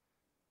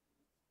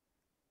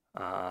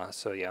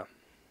 So yeah.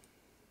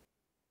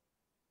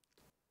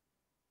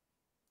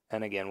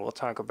 And again, we'll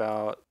talk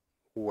about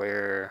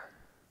where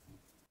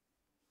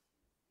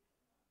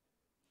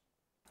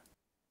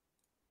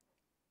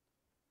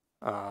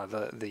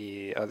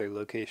the other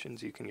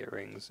locations you can get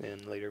rings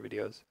in later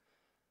videos.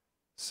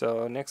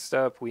 So next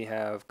up we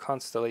have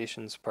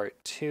Constellations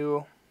Part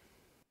 2.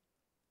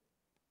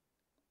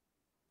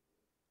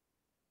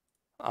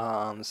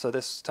 So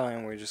this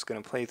time we're just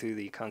going to play through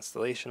the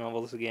constellation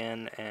levels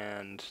again,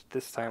 and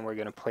this time we're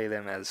going to play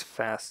them as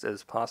fast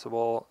as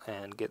possible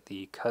and get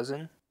the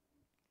cousin.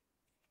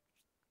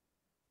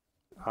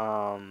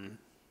 And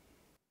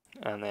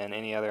then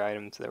any other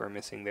items that we're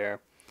missing there.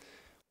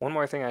 One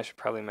more thing I should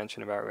probably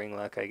mention about ring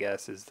luck, I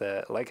guess, is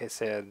that, like I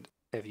said,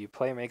 if you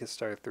play Make a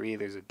Star 3,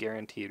 there's a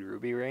guaranteed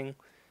ruby ring.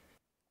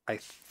 I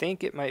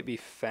think it might be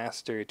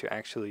faster to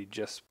actually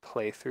just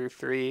play through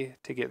 3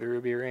 to get the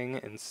ruby ring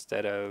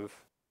instead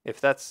of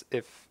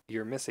if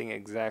you're missing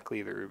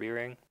exactly the ruby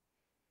ring,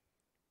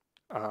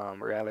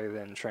 rather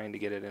than trying to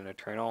get it in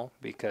Eternal,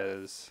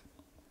 because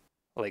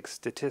like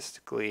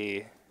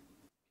statistically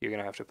you're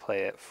gonna have to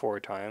play it 4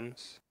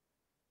 times,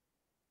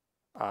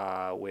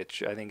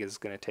 which I think is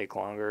gonna take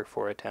longer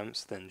 4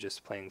 attempts than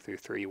just playing through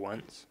 3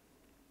 once.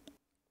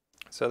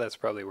 So that's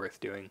probably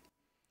worth doing,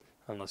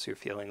 unless you're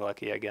feeling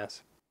lucky, I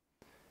guess.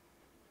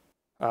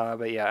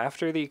 But yeah,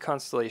 after the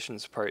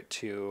Constellations Part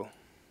 2,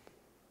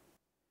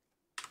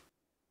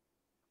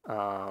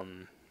 I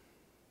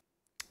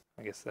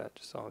guess that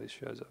just always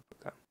shows up.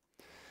 Okay.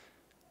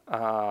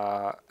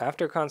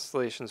 After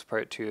Constellations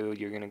Part 2,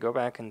 you're going to go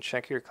back and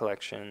check your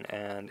collection,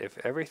 and if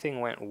everything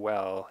went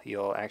well,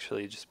 you'll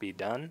actually just be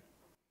done.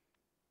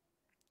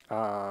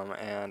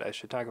 And I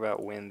should talk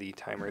about when the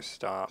timer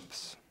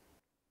stops.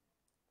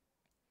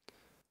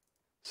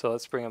 So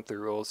let's bring up the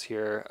rules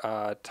here.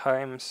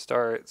 Time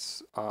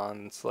starts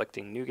on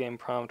selecting New Game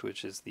Prompt,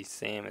 which is the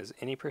same as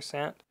any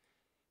percent.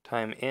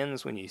 Time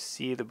ends when you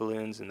see the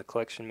balloons in the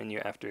collection menu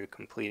after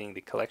completing the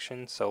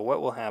collection. So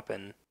what will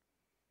happen,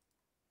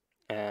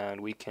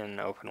 and we can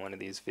open one of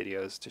these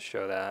videos to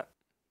show that.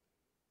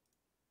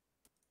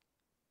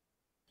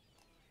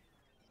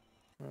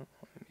 Oh, let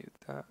me mute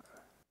that.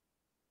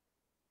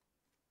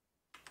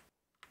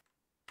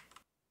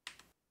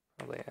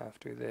 Probably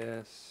after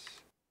this.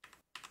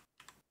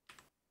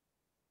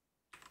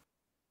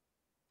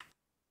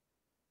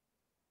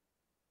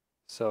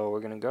 So we're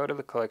going to go to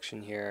the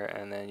collection here,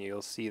 and then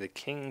you'll see the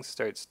king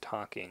starts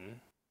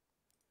talking.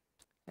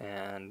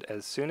 And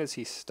as soon as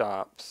he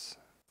stops,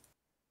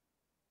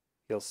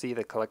 you'll see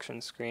the collection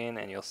screen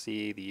and you'll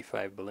see the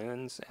 5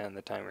 balloons and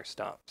the timer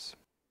stops.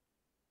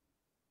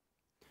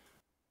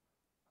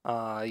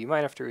 You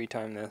might have to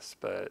retime this,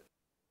 but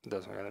it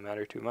doesn't really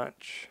matter too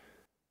much.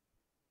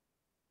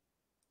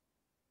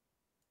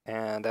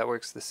 And that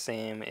works the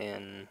same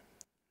in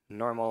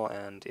normal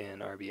and in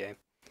RBA.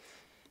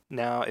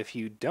 Now, if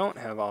you don't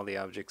have all the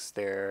objects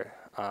there,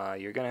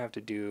 you're going to have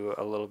to do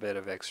a little bit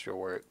of extra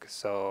work.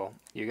 So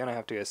you're going to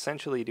have to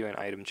essentially do an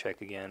item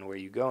check again, where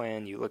you go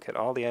in, you look at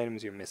all the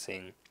items you're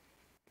missing,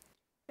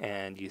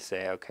 and you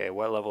say, okay,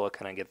 what level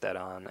can I get that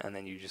on? And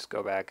then you just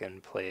go back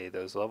and play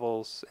those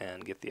levels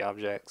and get the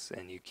objects,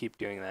 and you keep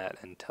doing that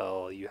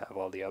until you have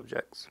all the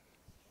objects.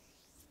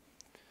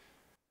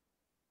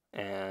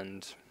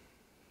 And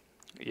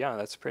yeah,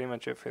 that's pretty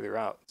much it for the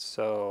route.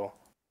 So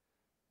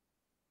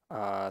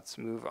let's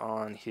move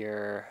on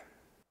here.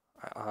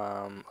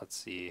 Let's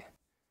see.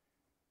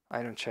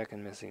 Item check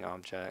and missing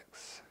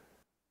objects.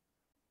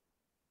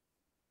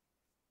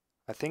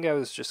 I think I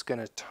was just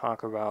gonna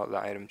talk about the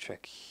item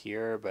check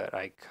here, but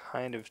I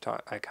kind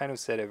of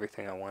said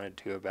everything I wanted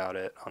to about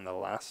it on the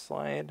last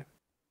slide.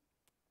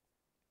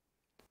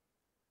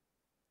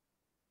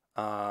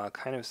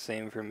 Kind of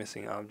same for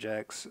missing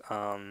objects.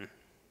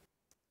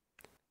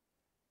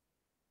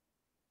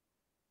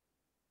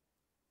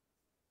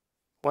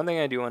 One thing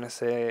I do want to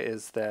say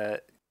is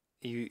that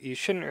you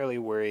shouldn't really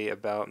worry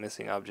about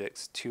missing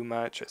objects too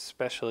much,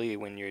 especially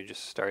when you're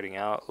just starting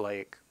out.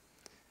 Like,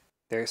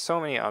 there are so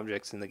many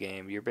objects in the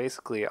game, you're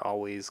basically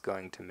always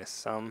going to miss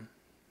some.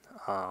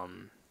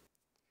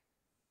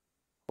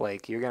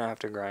 Like, you're gonna have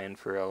to grind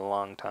for a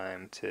long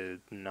time to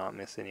not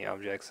miss any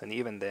objects, and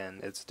even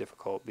then it's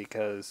difficult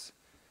because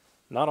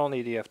not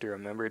only do you have to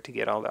remember to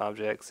get all the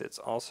objects, it's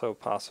also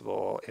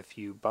possible if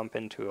you bump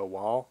into a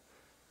wall,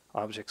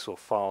 objects will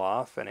fall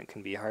off and it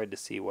can be hard to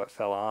see what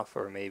fell off,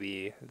 or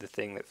maybe the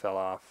thing that fell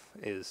off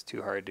is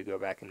too hard to go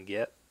back and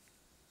get.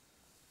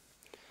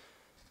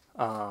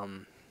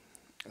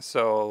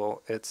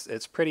 So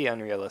it's pretty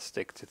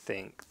unrealistic to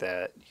think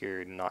that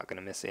you're not going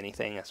to miss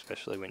anything,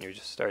 especially when you're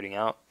just starting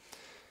out.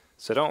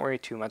 So don't worry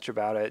too much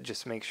about it.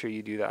 Just make sure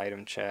you do the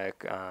item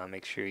check,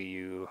 make sure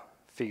you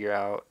figure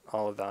out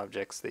all of the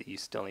objects that you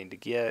still need to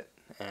get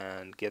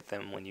and get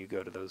them when you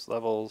go to those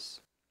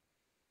levels.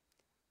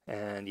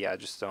 And yeah,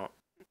 just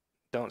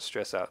don't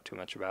stress out too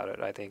much about it,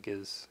 I think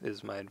is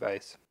my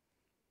advice.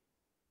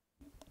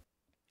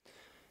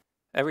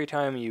 Every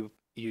time you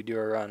do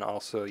a run,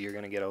 also, you're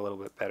going to get a little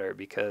bit better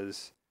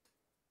because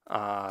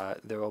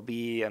there will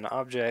be an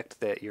object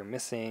that you're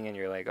missing and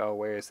you're like, oh,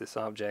 where is this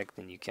object?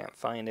 And you can't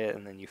find it,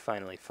 and then you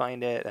finally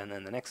find it, and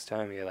then the next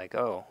time you're like,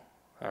 oh,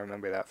 I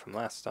remember that from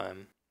last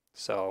time.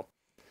 So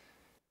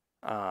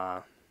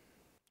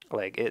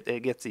like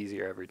it gets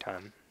easier every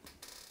time.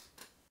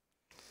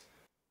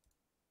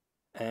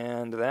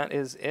 And that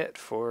is it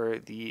for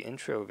the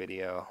intro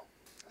video.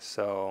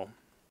 So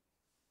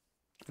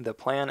the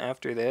plan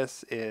after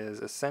this is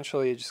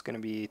essentially just going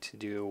to be to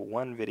do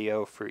one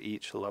video for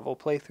each level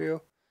playthrough.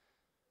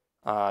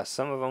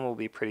 Some of them will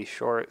be pretty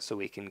short, so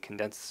we can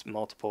condense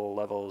multiple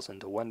levels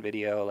into one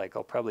video. Like,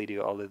 I'll probably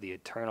do all of the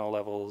Eternal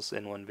levels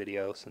in one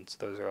video, since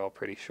those are all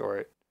pretty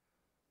short.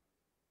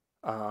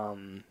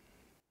 I'm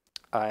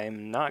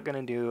not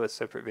going to do a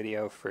separate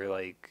video for,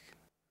 like,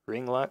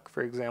 Ring Luck,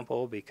 for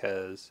example,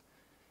 because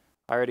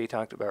I already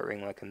talked about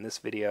Ring Luck in this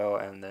video,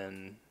 and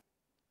then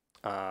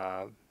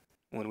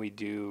when we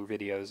do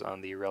videos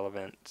on the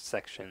relevant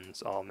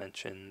sections, I'll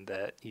mention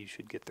that you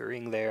should get the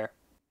ring there.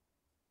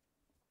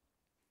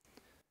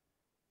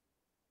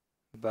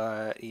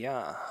 But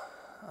yeah,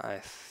 I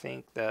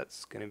think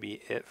that's going to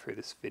be it for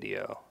this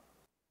video.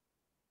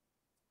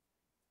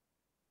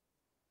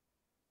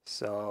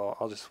 So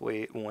I'll just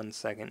wait 1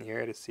 second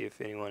here to see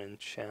if anyone in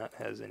chat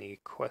has any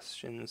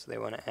questions they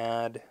want to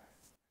add.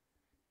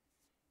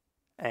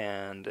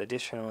 And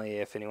additionally,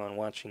 if anyone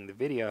watching the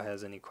video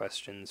has any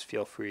questions,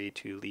 feel free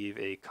to leave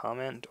a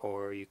comment,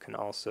 or you can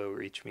also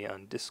reach me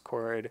on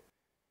Discord.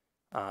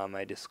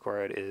 My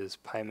Discord is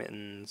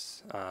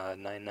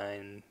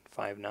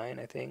pymittens9959,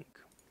 I think.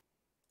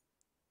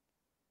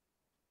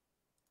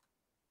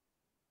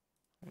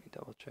 Let me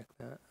double check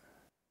that.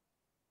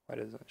 Why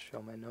doesn't it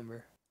show my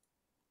number?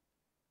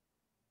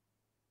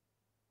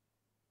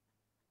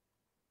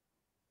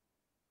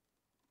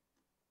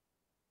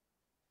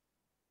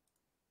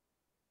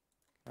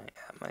 Can I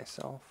add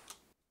myself?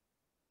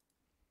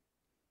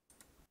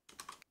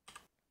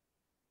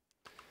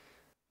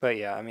 But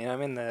yeah, I mean,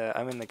 I'm in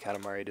the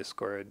Katamari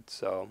Discord,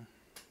 so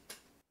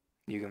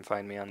you can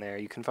find me on there.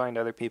 You can find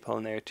other people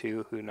in there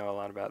too who know a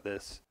lot about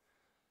this.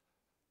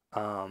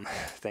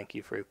 Thank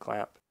you for the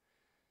clap.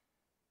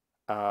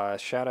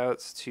 Shout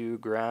outs to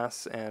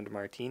Grass and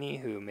Martini,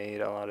 who made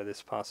a lot of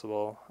this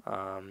possible.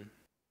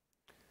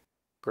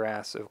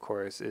 Grass, of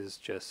course, is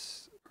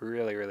just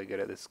really, really good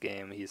at this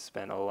game. He's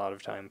spent a lot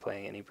of time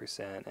playing any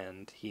percent,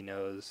 and he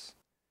knows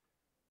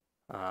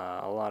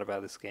a lot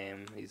about this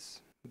game.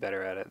 He's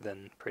better at it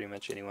than pretty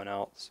much anyone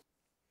else.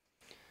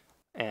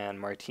 And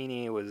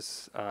Martini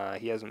was,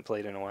 he hasn't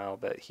played in a while,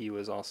 but he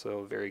was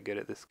also very good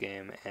at this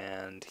game,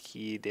 and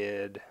he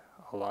did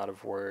a lot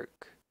of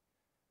work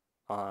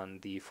on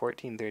the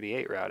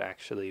 1438 route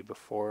actually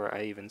before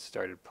I even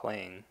started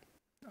playing.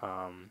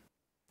 Um,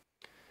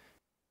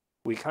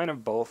 we kind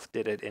of both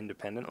did it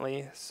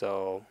independently,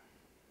 so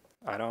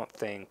I don't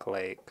think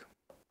like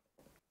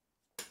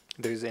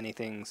there's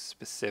anything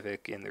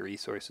specific in the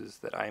resources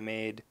that I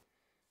made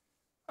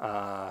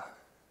uh,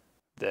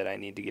 that I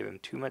need to give him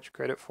too much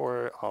credit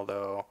for,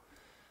 although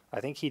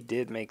I think he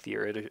did make the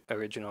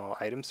original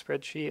item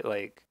spreadsheet.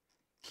 Like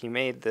he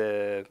made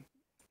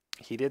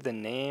he did the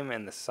name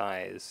and the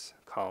size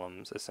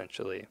columns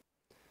essentially.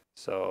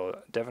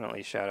 So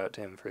definitely shout out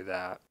to him for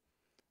that.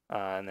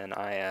 And then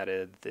I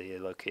added the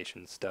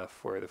location stuff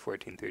for the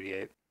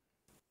 1438.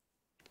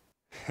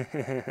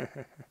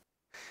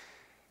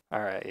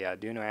 All right, yeah,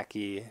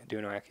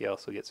 Dunawaki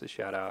also gets a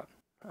shout out.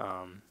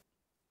 Um,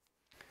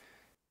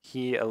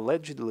 he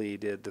allegedly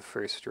did the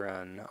first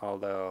run,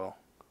 although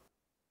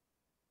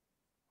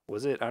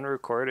was it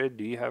unrecorded?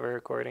 Do you have a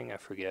recording? I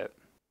forget.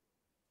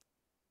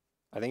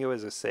 I think it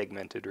was a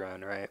segmented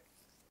run, right?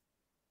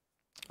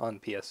 On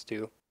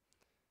PS2.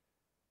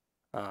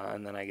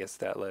 And then I guess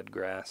that led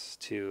Grass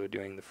to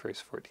doing the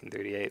first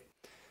 1438.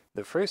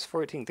 The first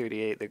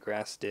 1438 that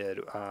Grass did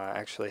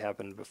actually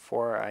happened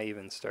before I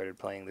even started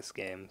playing this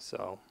game,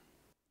 so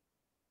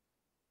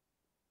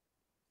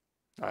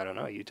I don't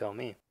know, you tell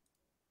me.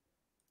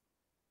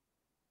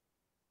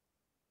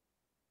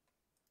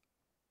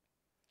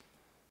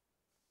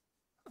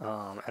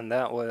 And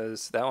that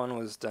one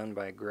was done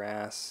by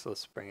Grass.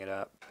 Let's bring it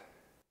up.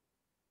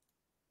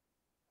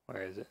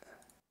 Where is it?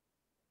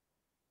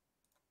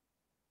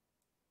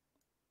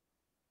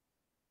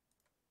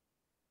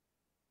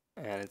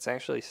 And it's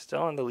actually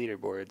still on the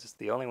leaderboards. It's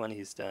the only one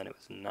he's done. It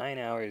was 9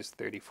 hours,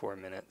 34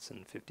 minutes,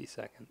 and 50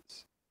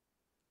 seconds.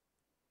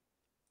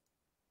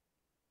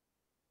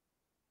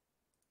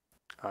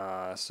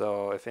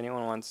 So if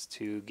anyone wants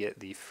to get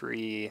the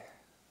free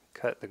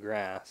Cut the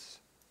Grass,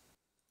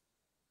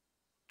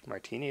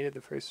 Martini did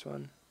the first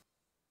one.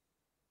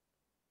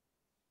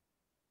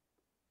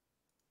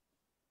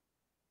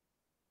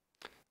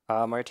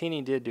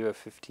 Martini did do a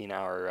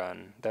 15-hour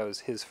run. That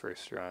was his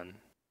first run.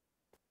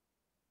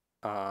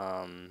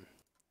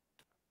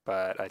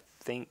 But I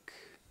think,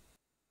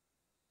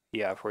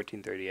 yeah,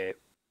 1438.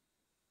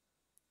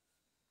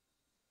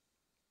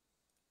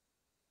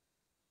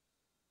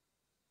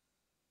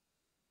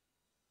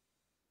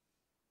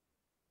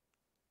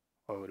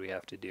 What would we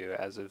have to do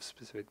as of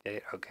specific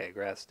date? Okay,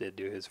 Grass did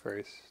do his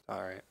first.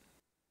 All right.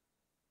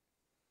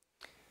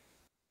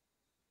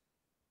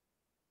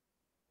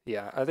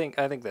 Yeah, I think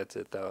that's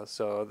it though.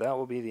 So that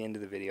will be the end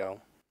of the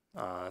video.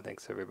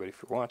 Thanks everybody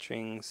for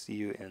watching. See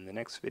you in the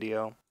next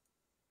video.